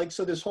 even like,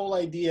 so this whole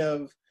idea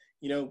of,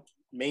 you know,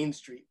 Main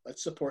Street,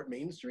 let's support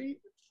Main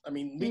Street. I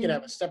mean, we can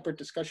have a separate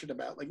discussion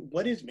about like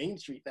what is Main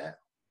Street now,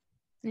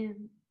 Yeah.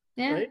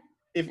 Yeah. right?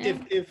 If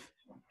Yeah.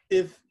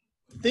 if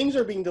things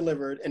are being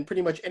delivered and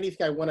pretty much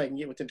anything I want I can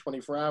get within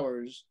 24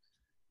 hours.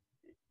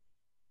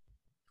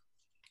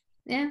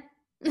 Yeah.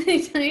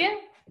 Yeah.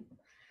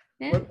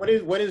 Yeah.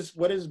 What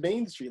is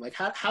Main Street? Like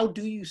how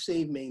do you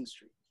save Main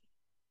Street?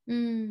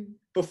 Mm.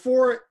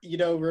 Before, you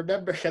know,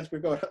 remember, as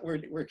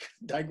we're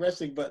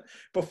digressing, but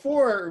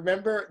before,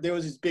 remember, there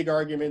was these big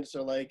arguments,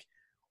 or like,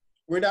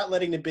 we're not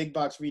letting the big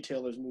box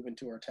retailers move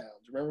into our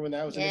towns. Remember when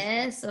that was an issue?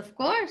 Yes, of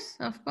course.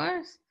 Of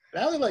course.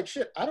 Now they're like,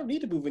 shit, I don't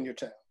need to move in your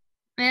town.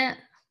 Yeah.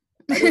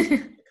 I don't need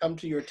to come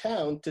to your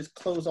town to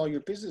close all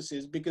your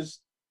businesses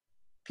because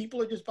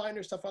people are just buying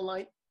their stuff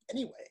online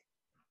anyway.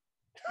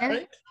 Yeah.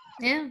 Right?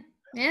 Yeah.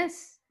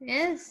 Yes.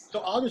 Yes.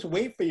 So I'll just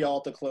wait for y'all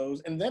to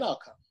close and then I'll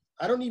come.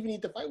 I don't even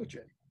need to fight with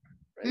you anymore.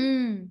 Right?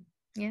 Mm.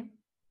 Yeah.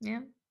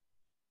 Yeah.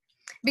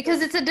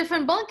 Because it's a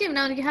different ballgame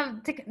now. You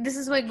have this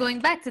is why going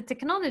back to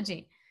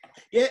technology.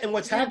 Yeah, and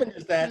what's happened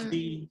is that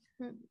Mm.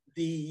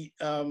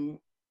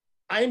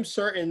 I'm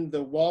certain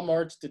the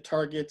Walmarts, the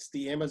Targets,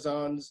 the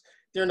Amazons,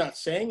 they're not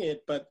saying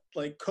it, but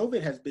like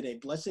COVID has been a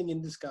blessing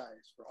in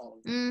disguise for all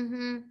of them.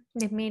 Mm-hmm.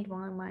 They've made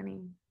more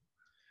money.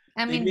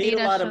 I They mean, made a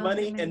data lot of shows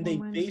money, made and more they've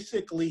money.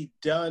 basically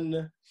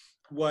done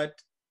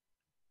what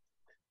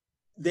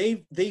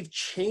they've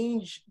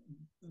changed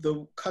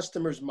the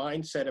customer's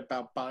mindset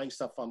about buying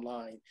stuff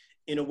online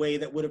in a way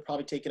that would have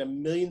probably taken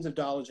them millions of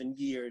dollars and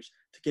years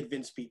to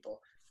convince people.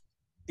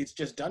 It's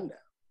just done now.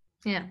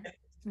 Yeah.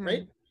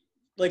 Right?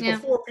 Like Yeah.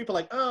 before, people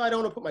like, oh, I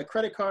don't want to put my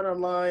credit card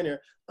online, or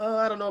oh,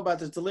 I don't know about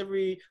this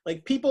delivery.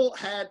 Like people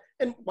had,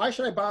 and why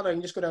should I bother? I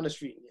can just go down the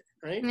street and get it,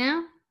 right?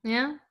 Yeah.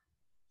 Yeah.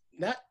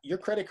 Not your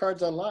credit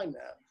card's online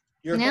now.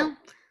 You're Yeah.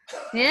 hooked.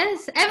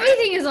 Yes.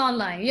 Everything is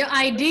online. Your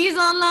ID is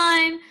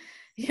online.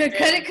 Your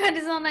credit card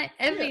is online.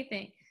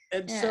 Everything.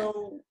 And Yeah.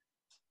 so,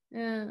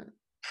 Yeah.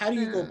 how do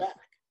you go back?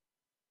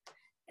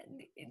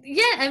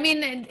 Yeah, I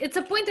mean, it's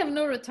a point of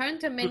no return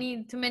to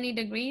many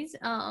degrees.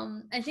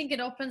 I think it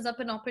opens up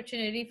an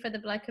opportunity for the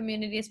Black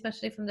community,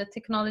 especially from the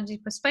technology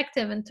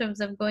perspective, in terms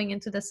of going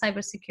into the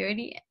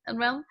cybersecurity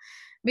realm,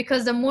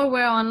 because the more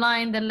we're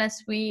online,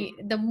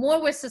 the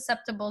more we're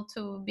susceptible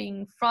to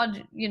being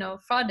frauded,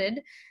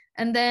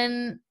 and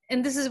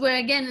this is where,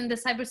 again, in the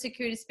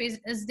cybersecurity space,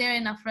 is there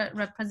enough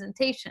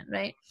representation,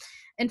 right?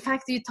 In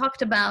fact, you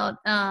talked about,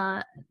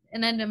 and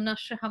I'm not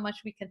sure how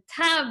much we can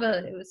tab,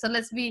 so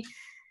let's be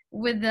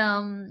with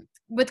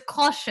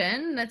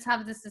caution. Let's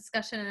have this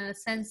discussion in a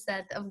sense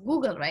that of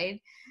Google,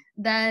 right,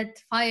 that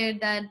fired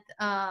that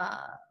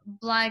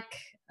Black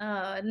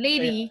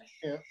lady,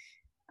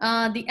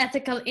 the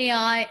ethical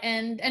AI,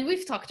 and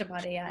we've talked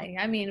about AI.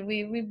 I mean,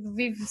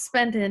 we've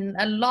spent in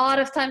a lot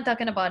of time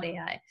talking about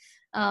AI,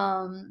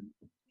 and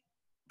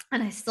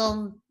I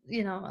still,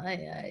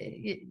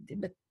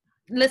 but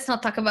let's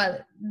not talk about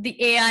the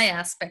AI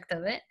aspect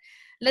of it.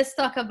 Let's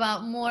talk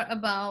more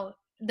about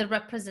the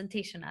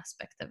representation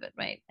aspect of it,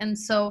 right? And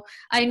so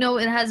I know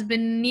it has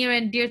been near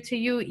and dear to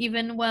you,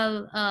 even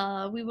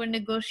while we were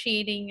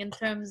negotiating in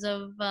terms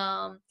of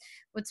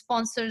with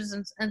sponsors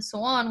and so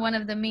on. One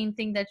of the main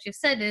things that you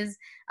said is,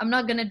 I'm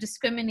not going to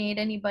discriminate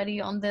anybody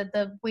on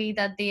the way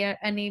that they are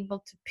unable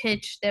to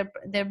pitch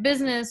their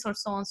business or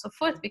so on and so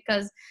forth,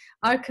 because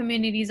our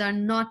communities are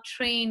not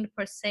trained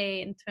per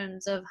se in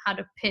terms of how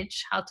to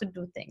pitch, how to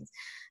do things.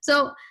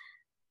 So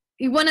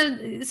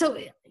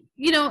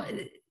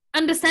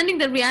understanding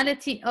the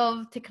reality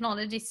of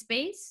technology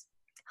space,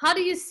 how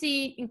do you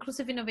see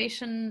Inclusive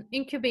Innovation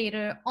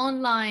Incubator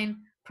online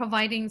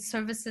providing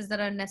services that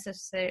are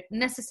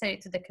necessary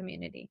to the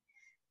community?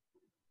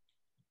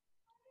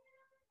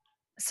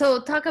 So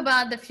talk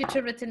about the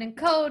future written in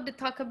code,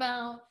 talk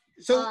about...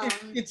 So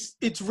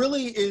it's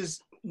really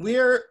is,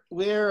 we're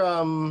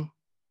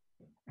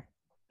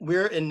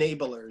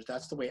enablers.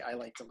 That's the way I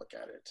like to look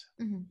at it.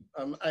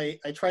 Mm-hmm. I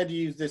tried to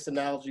use this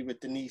analogy with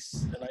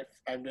Denise, and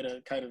I'm going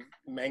to kind of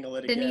mangle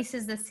it again. Denise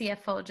is the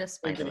CFO,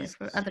 just by the way,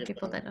 for other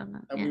people that don't know.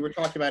 And we were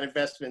talking about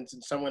investments,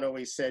 and someone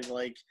always said,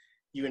 like,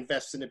 you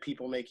invest in the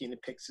people making the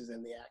Pixes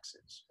and the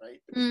Axes, right?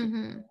 Mm-hmm.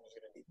 Going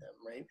to need them,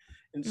 right?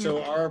 And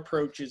so our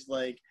approach is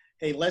like,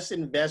 hey, let's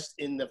invest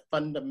in the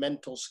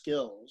fundamental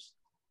skills,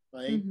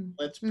 right?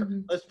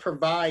 Mm-hmm. Let's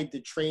provide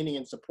the training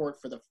and support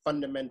for the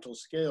fundamental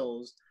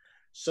skills,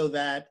 so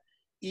that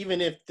even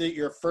if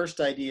your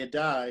first idea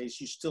dies,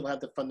 you still have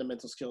the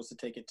fundamental skills to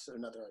take it to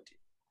another idea,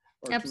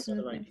 or to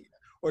another idea,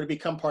 or to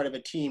become part of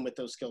a team with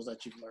those skills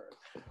that you've learned,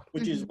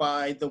 which is Mhm.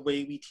 why the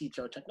way we teach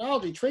our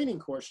technology training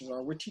courses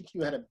are, we're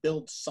teaching you how to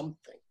build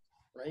something,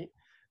 right?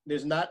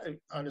 There's not,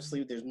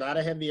 honestly, there's not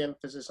a heavy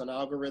emphasis on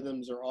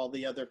algorithms or all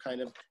the other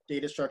kind of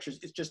data structures.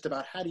 It's just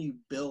about how do you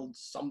build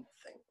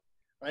something,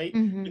 right?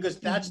 Mhm. Because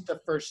that's Mhm. the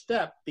first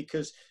step.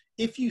 Because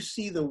if you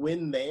see the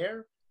win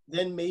there,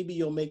 then maybe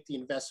you'll make the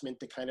investment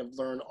to kind of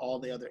learn all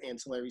the other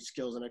ancillary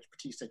skills and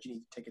expertise that you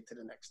need to take it to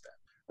the next step,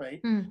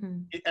 right?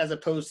 Mhm. As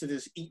opposed to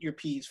this eat your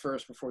peas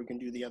first before you can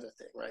do the other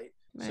thing, right?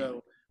 Right.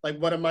 So like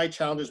one of my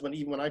challenges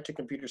even when I took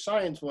computer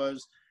science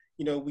was,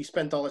 we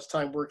spent all this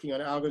time working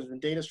on algorithms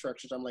and data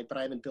structures. I'm like, but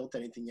I haven't built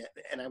anything yet,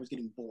 and I was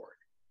getting bored,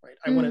 right?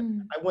 I want to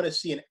Mm. I want to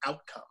see an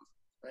outcome,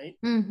 right?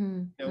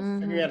 Mhm.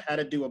 Figuring out Mhm. how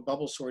to do a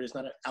bubble sort is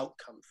not an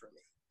outcome for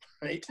me,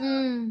 right?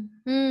 Mm.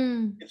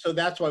 Mm. And so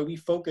that's why we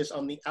focus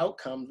on the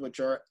outcomes, which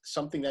are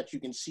something that you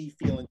can see,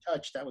 feel, and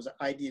touch. That was an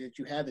idea that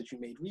you had that you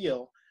made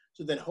real.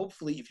 So then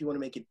hopefully, if you want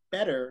to make it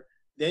better,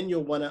 then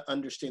you'll want to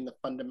understand the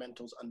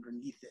fundamentals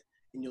underneath it,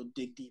 and you'll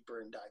dig deeper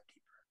and dive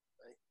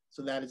deeper, right?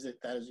 So that is it.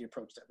 That is the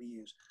approach that we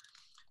use.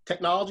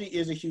 Technology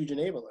is a huge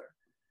enabler,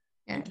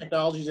 Yeah. and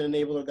technology is an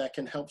enabler that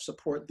can help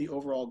support the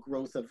overall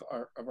growth of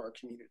our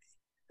community,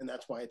 and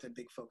that's why it's a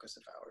big focus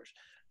of ours.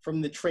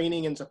 From the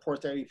training and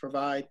support that we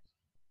provide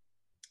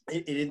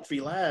in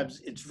In3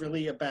 Labs, it's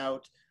really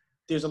about,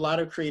 there's a lot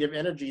of creative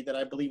energy that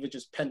I believe is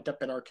just pent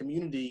up in our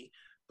community,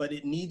 but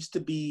it needs to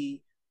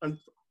be,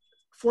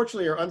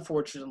 fortunately or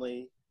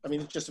unfortunately, I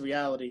mean, it's just a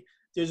reality.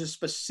 There's a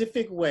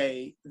specific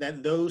way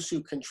that those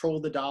who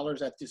control the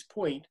dollars at this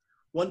point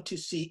want to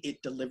see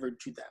it delivered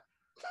to them,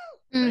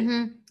 right?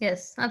 Mhm.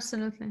 Yes,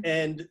 absolutely.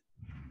 And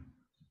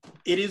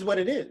it is what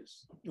it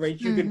is, right?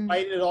 You can Mhm.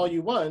 fight it all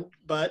you want,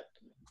 but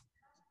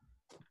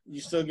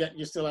you're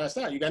still asked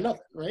out. You got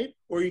nothing, right?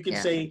 Or you could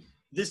Yeah. say,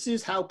 this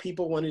is how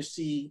people want to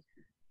see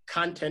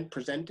content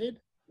presented.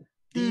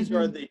 These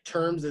are Mhm. the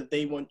terms that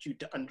they want you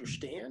to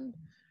understand.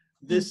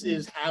 This Mhm.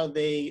 is how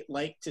they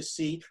like to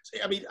see.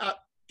 I mean,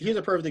 here's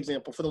a perfect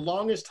example. For the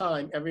longest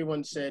time,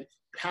 everyone said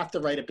you have to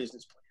write a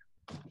business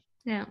plan.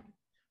 Yeah.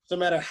 So no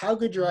matter how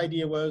good your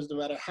idea was, no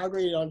matter how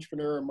great an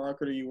entrepreneur or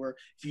marketer you were,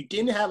 if you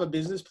didn't have a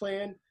business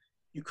plan,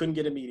 you couldn't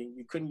get a meeting.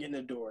 You couldn't get in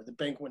the door. The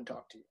bank wouldn't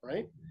talk to you,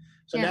 right?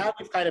 So Yeah.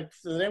 now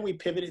so then we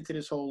pivoted to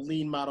this whole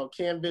lean model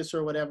canvas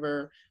or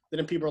whatever.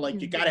 Then people are like,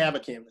 you Mhm. got to have a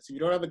canvas. If you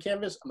don't have a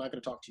canvas, I'm not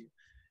going to talk to you.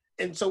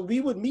 And so we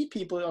would meet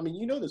people. I mean,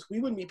 you know this. We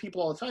would meet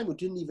people all the time who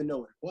didn't even know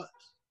what it was.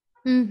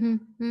 Mhm.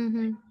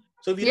 Mhm.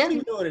 So if you don't Yeah.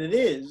 even know what it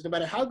is, no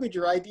matter how good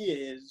your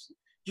idea is,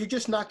 you're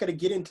just not going to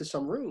get into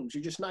some rooms.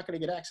 You're just not going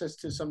to get access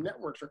to some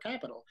networks or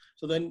capital.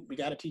 So then we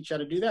got to teach you how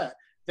to do that.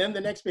 Then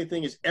the next big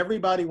thing is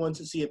everybody wants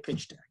to see a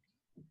pitch deck.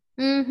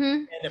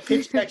 Mhm. And a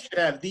pitch deck should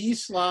have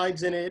these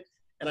slides in it.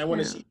 And I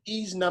want to Yeah. see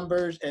these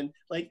numbers. And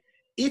like,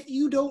 if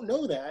you don't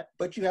know that,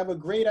 but you have a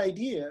great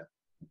idea,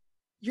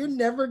 you're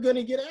never going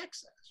to get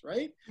access,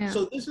 right? Yeah.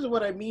 So this is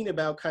what I mean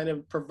about kind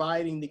of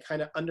providing the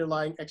kind of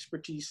underlying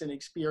expertise and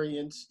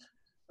experience,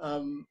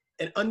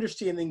 and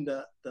understanding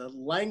the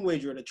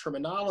language or the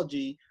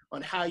terminology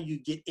on how you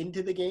get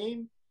into the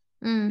game.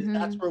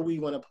 That's Mhm. where we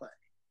want to play,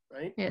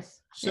 right?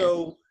 Yes. Yes.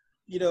 So,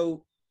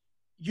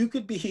 you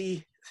could be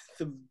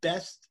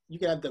you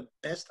could have the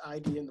best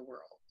idea in the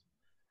world.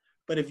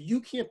 But if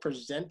you can't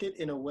present it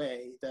in a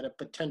way that a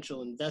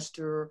potential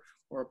investor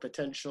or a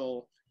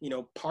potential,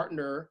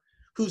 partner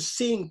who's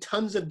seeing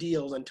tons of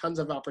deals and tons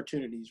of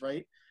opportunities,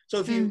 right?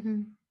 So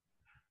Mhm.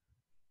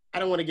 I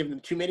don't want to give them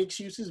too many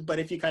excuses, but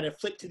if you kind of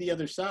flip to the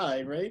other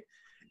side, right?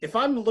 If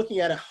I'm looking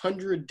at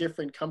 100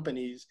 different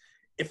companies,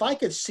 if I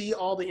could see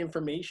all the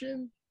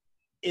information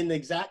in the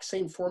exact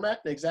same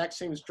format, the exact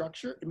same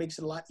structure, it makes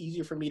it a lot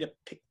easier for me to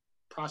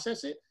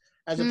process it,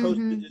 as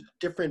opposed to Mhm. the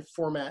different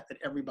format that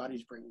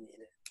everybody's bringing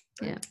in it,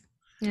 Yeah. right?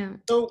 Yeah.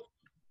 So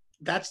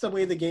that's the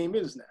way the game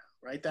is now,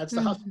 right? That's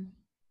the hustle. Mhm.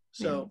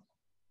 Yeah. So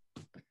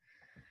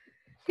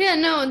Yeah,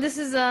 no, this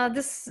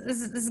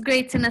is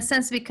great in a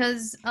sense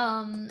because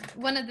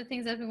one of the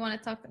things that we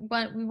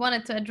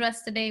wanted to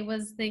address today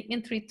was the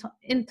in three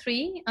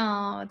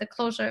the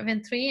closure of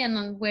in3 and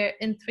on where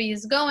in3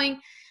 is going,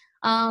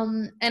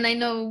 and I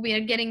know we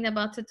are getting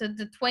about to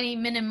the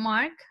 20-minute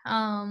mark,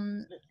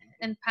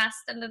 and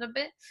past a little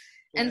bit,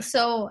 yeah, and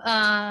so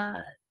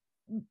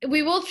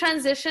we will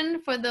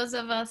transition for those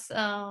of us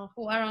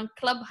who are on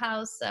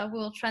Clubhouse. We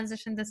will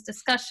transition this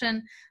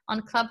discussion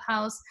on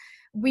Clubhouse.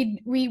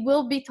 We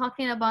will be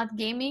talking about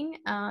gaming.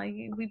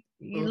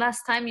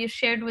 Last time you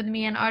shared with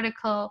me an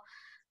article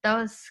that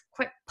was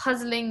quite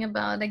puzzling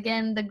about,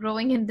 again, the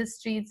growing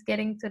industry. It's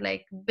getting to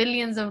like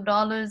billions of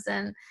dollars,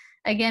 and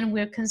again,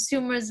 we're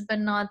consumers but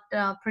not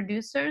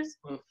producers.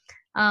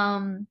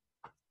 Um,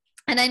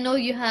 and I know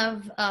you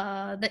have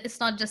that it's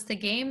not just a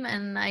game,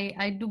 and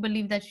I do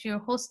believe that you're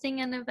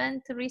hosting an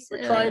event we're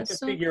trying to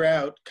soon. figure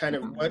out kind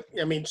of Yeah. what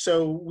I mean. So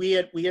we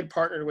had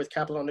partnered with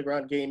Capital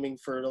Underground Gaming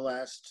for the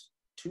last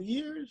 2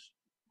 years,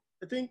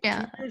 I think,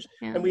 Yeah. 2 years,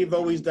 Yeah. and we've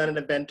always done an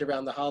event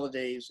around the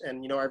holidays.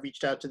 And I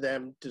reached out to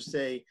them to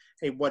say,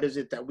 hey, what is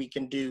it that we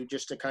can do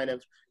just to kind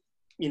of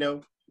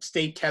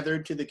stay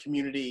tethered to the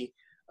community,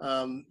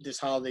 this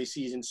holiday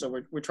season.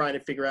 So we're trying to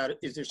figure out,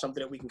 is there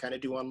something that we can kind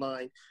of do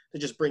online to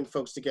just bring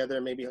folks together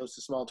and maybe host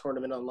a small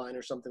tournament online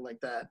or something like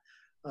that.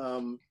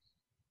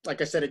 Like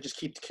I said, it just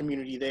keeps the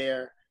community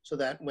there so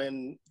that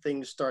when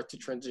things start to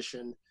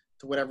transition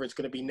to whatever it's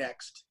going to be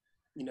next,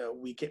 you know,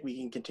 we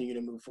can continue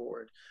to move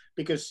forward.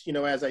 Because, you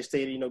know, as I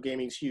stated, you know,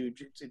 gaming's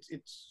huge.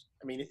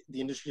 I mean, the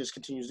industry just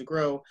continues to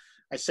grow.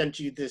 I sent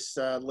you this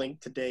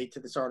link today to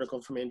this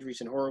article from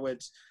Andreessen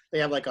Horowitz. They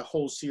have like a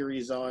whole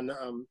series on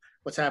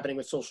what's happening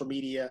with social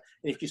media.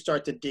 And if you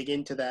start to dig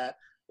into that,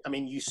 I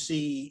mean, you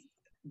see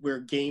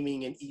where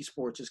gaming and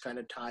esports is kind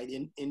of tied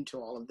into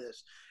all of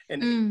this.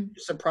 And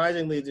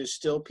surprisingly, there's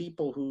still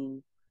people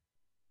who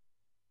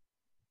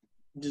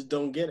just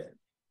don't get it.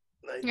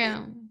 Like,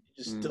 Yeah.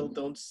 Just still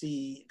don't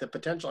see the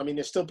potential. I mean,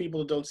 there's still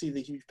people who don't see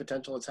the huge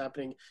potential that's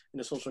happening in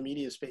the social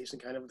media space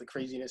and kind of the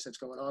craziness that's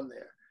going on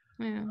there.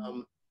 Yeah.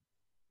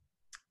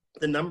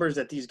 The numbers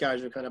that these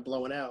guys are kind of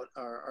blowing out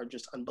are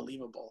just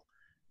unbelievable.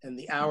 And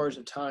the hours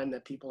of time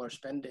that people are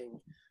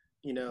spending,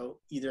 you know,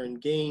 either in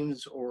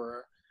games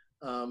or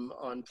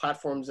on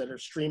platforms that are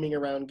streaming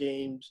around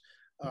games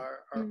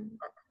are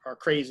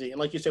crazy. And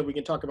like you said, we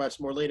can talk about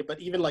some more later,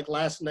 but even like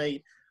last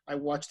night, I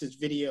watched this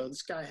video.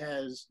 This guy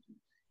has,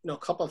 you know, a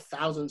couple of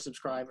thousand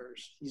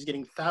subscribers. He's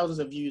getting thousands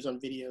of views on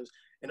videos,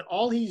 and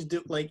all he's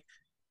like,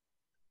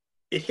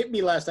 it hit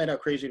me last night how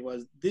crazy it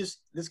was. This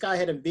guy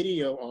had a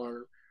video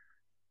on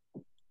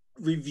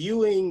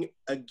reviewing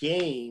a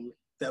game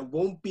that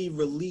won't be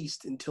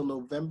released until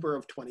November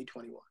of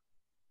 2021.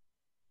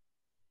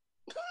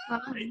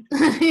 Right?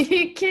 Are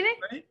you kidding?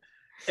 Right?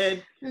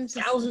 And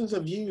thousands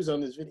of views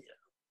on this video,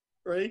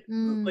 right?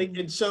 Like,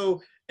 and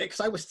so, because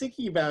I was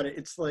thinking about it,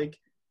 it's like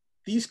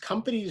these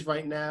companies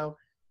right now,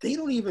 they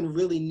don't even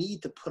really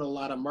need to put a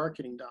lot of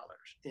marketing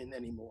dollars in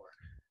anymore,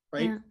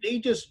 right? Yeah. They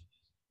just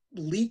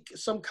leak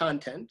some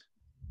content,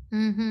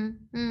 and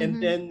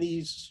then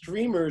these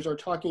streamers or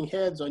talking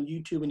heads on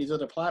YouTube and these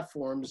other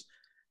platforms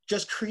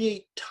just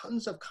create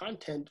tons of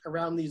content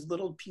around these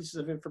little pieces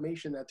of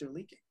information that they're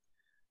leaking.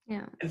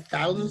 Yeah. And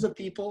thousands of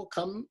people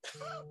come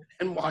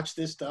and watch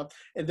this stuff,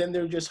 and then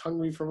they're just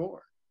hungry for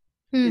more.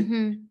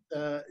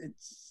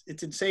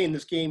 It's insane.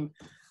 This game,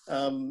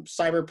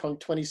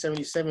 Cyberpunk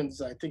 2077,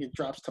 I think it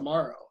drops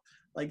tomorrow.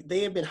 Like,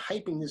 they have been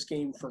hyping this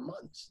game for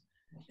months,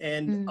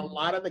 and a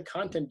lot of the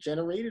content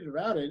generated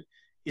around it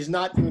is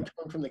not even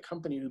coming from the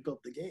company who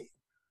built the game.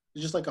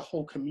 There's just like a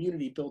whole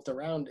community built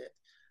around it,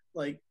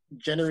 like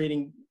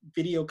generating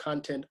video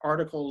content,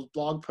 articles,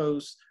 blog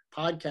posts,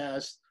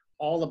 podcasts,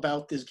 all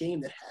about this game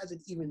that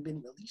hasn't even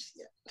been released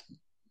yet.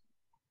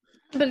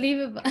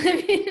 Unbelievable.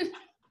 I mean,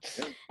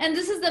 and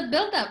this is the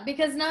build-up,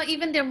 because now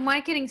even their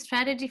marketing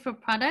strategy for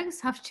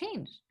products have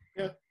changed.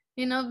 Yeah.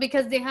 You know,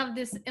 because they have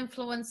this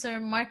influencer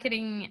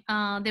marketing,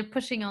 they're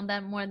pushing on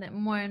that more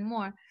and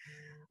more.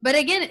 But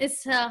again,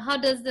 it's how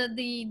does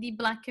the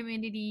Black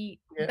community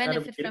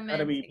benefit from it? How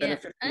do we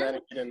benefit from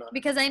that?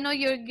 Because I know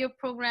your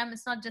program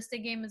is not just a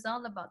game; it's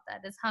all about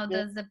that. It's how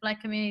does the Black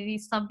community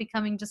stop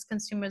becoming just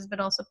consumers, but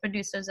also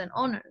producers and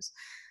owners.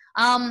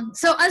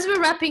 So as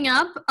we're wrapping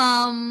up,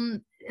 a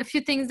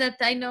few things that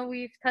I know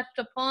we've touched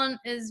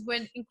upon is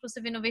where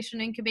Inclusive Innovation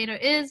Incubator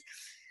is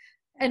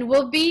and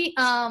will be.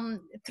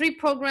 3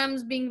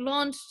 programs being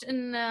launched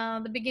in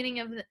the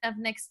beginning of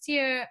next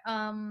year.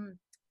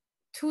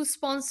 2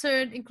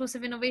 sponsored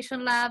Inclusive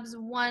Innovation Labs,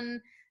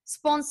 1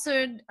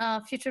 sponsored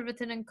Future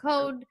Written in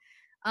Code.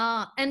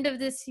 End of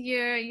this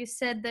year, you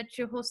said that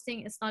you're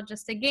hosting It's Not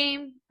Just a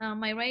Game.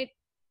 Am I right?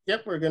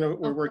 Yep,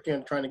 we're working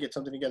on trying to get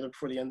something together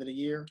before the end of the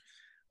year.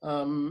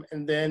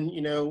 And then,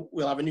 you know,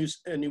 we'll have a new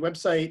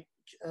website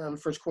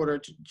first quarter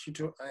to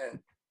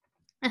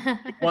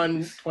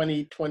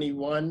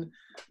 2021.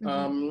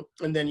 And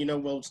then, you know,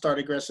 we'll start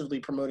aggressively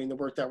promoting the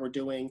work that we're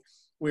doing.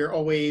 We're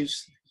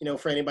always, you know,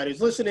 for anybody who's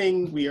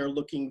listening, we are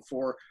looking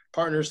for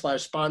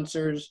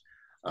partners/sponsors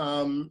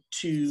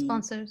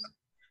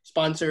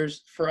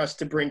sponsors for us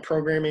to bring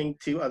programming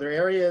to other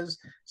areas.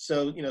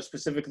 So, you know,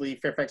 specifically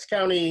Fairfax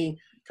County,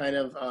 kind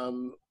of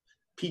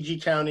PG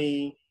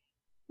County,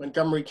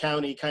 Montgomery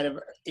County, kind of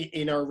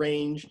in our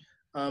range,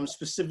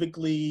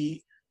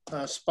 specifically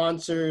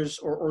sponsors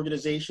or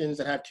organizations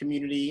that have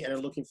community and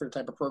are looking for the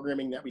type of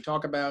programming that we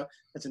talk about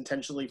that's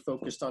intentionally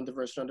focused on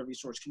diverse and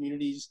under-resourced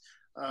communities.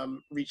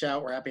 Reach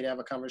out. We're happy to have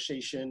a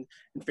conversation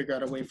and figure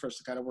out a way for us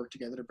to kind of work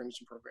together to bring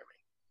some programming.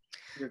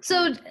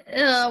 So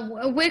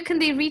where can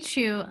they reach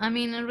you? I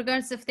mean, in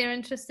regards if they're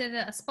interested,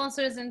 a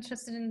sponsor is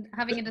interested in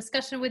having a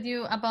discussion with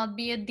you about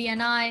be it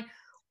DNI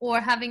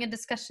or having a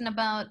discussion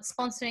about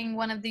sponsoring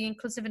one of the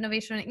Inclusive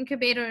Innovation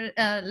Incubator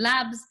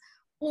labs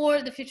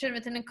or the Future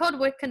Written in Code,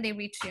 where can they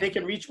reach you? They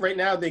can reach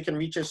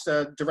us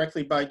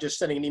directly by just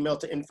sending an email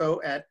to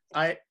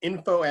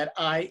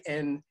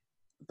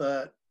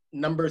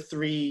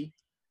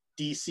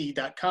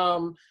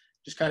info@3dc.com.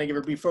 Just kind of give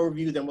a brief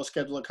overview, then we'll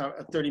schedule a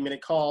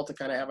 30-minute call to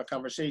kind of have a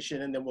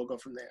conversation, and then we'll go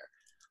from there.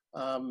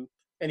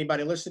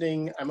 anybody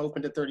listening, I'm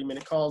open to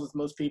 30-minute calls with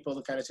most people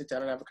to kind of sit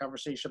down and have a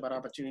conversation about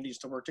opportunities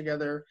to work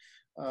together.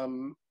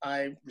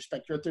 I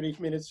respect your 30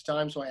 minutes of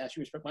time, so I ask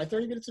you to respect my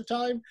 30 minutes of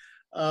time.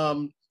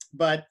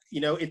 But,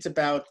 it's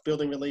about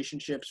building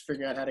relationships,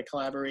 figuring out how to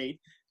collaborate,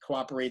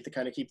 cooperate to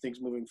kind of keep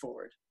things moving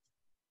forward.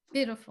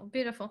 Beautiful,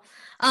 beautiful.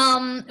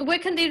 Where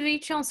can they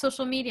reach you on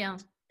social media?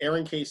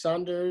 Aaron K.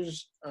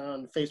 Saunders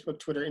on Facebook,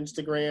 Twitter,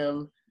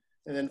 Instagram.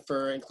 And then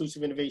for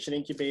Inclusive Innovation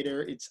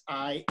Incubator, it's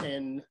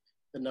IN3DC,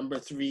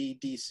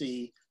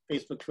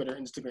 Facebook, Twitter,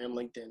 Instagram,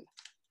 LinkedIn.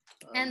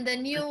 And the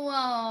new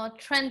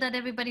trend that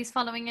everybody's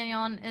following you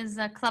on is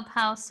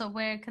Clubhouse. So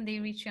where can they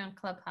reach you on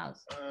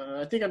Clubhouse?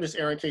 I think I'm just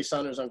Aaron K.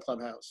 Saunders on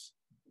Clubhouse.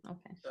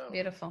 Okay, so.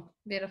 Beautiful,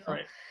 beautiful.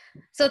 Right.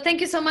 So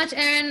thank you so much,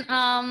 Aaron.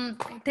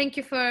 Thank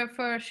you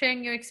for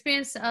sharing your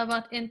experience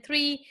about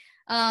In3,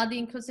 the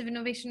Inclusive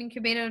Innovation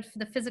Incubator for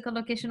the physical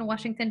location in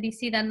Washington,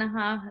 D.C.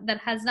 that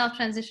has now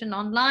transitioned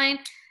online.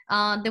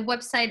 The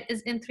website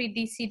is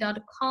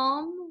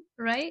in3dc.com,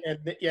 right?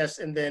 And yes,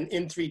 and then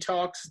In3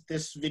 Talks,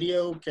 this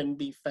video can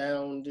be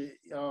found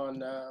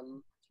on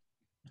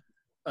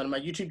my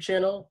YouTube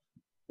channel,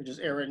 which is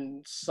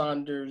Aaron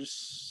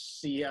Saunders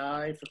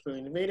CI for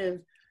Clearly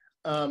Innovative.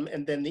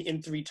 And then the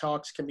In3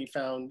 Talks can be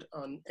found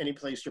on any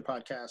place your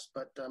podcast,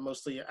 but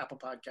mostly Apple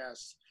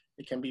Podcasts.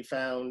 It can be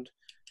found,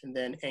 and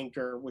then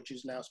Anchor, which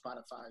is now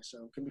Spotify.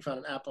 So it can be found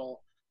on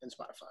Apple and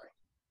Spotify.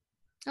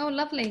 Oh,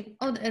 lovely.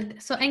 Oh,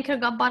 so Anchor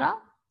got bought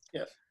up?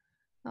 Yes.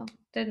 Oh,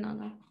 did not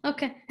know.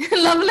 Okay,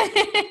 lovely.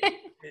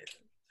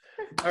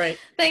 All right.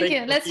 Thank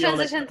you. Let's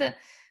transition to,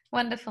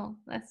 wonderful.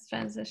 Let's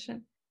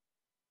transition.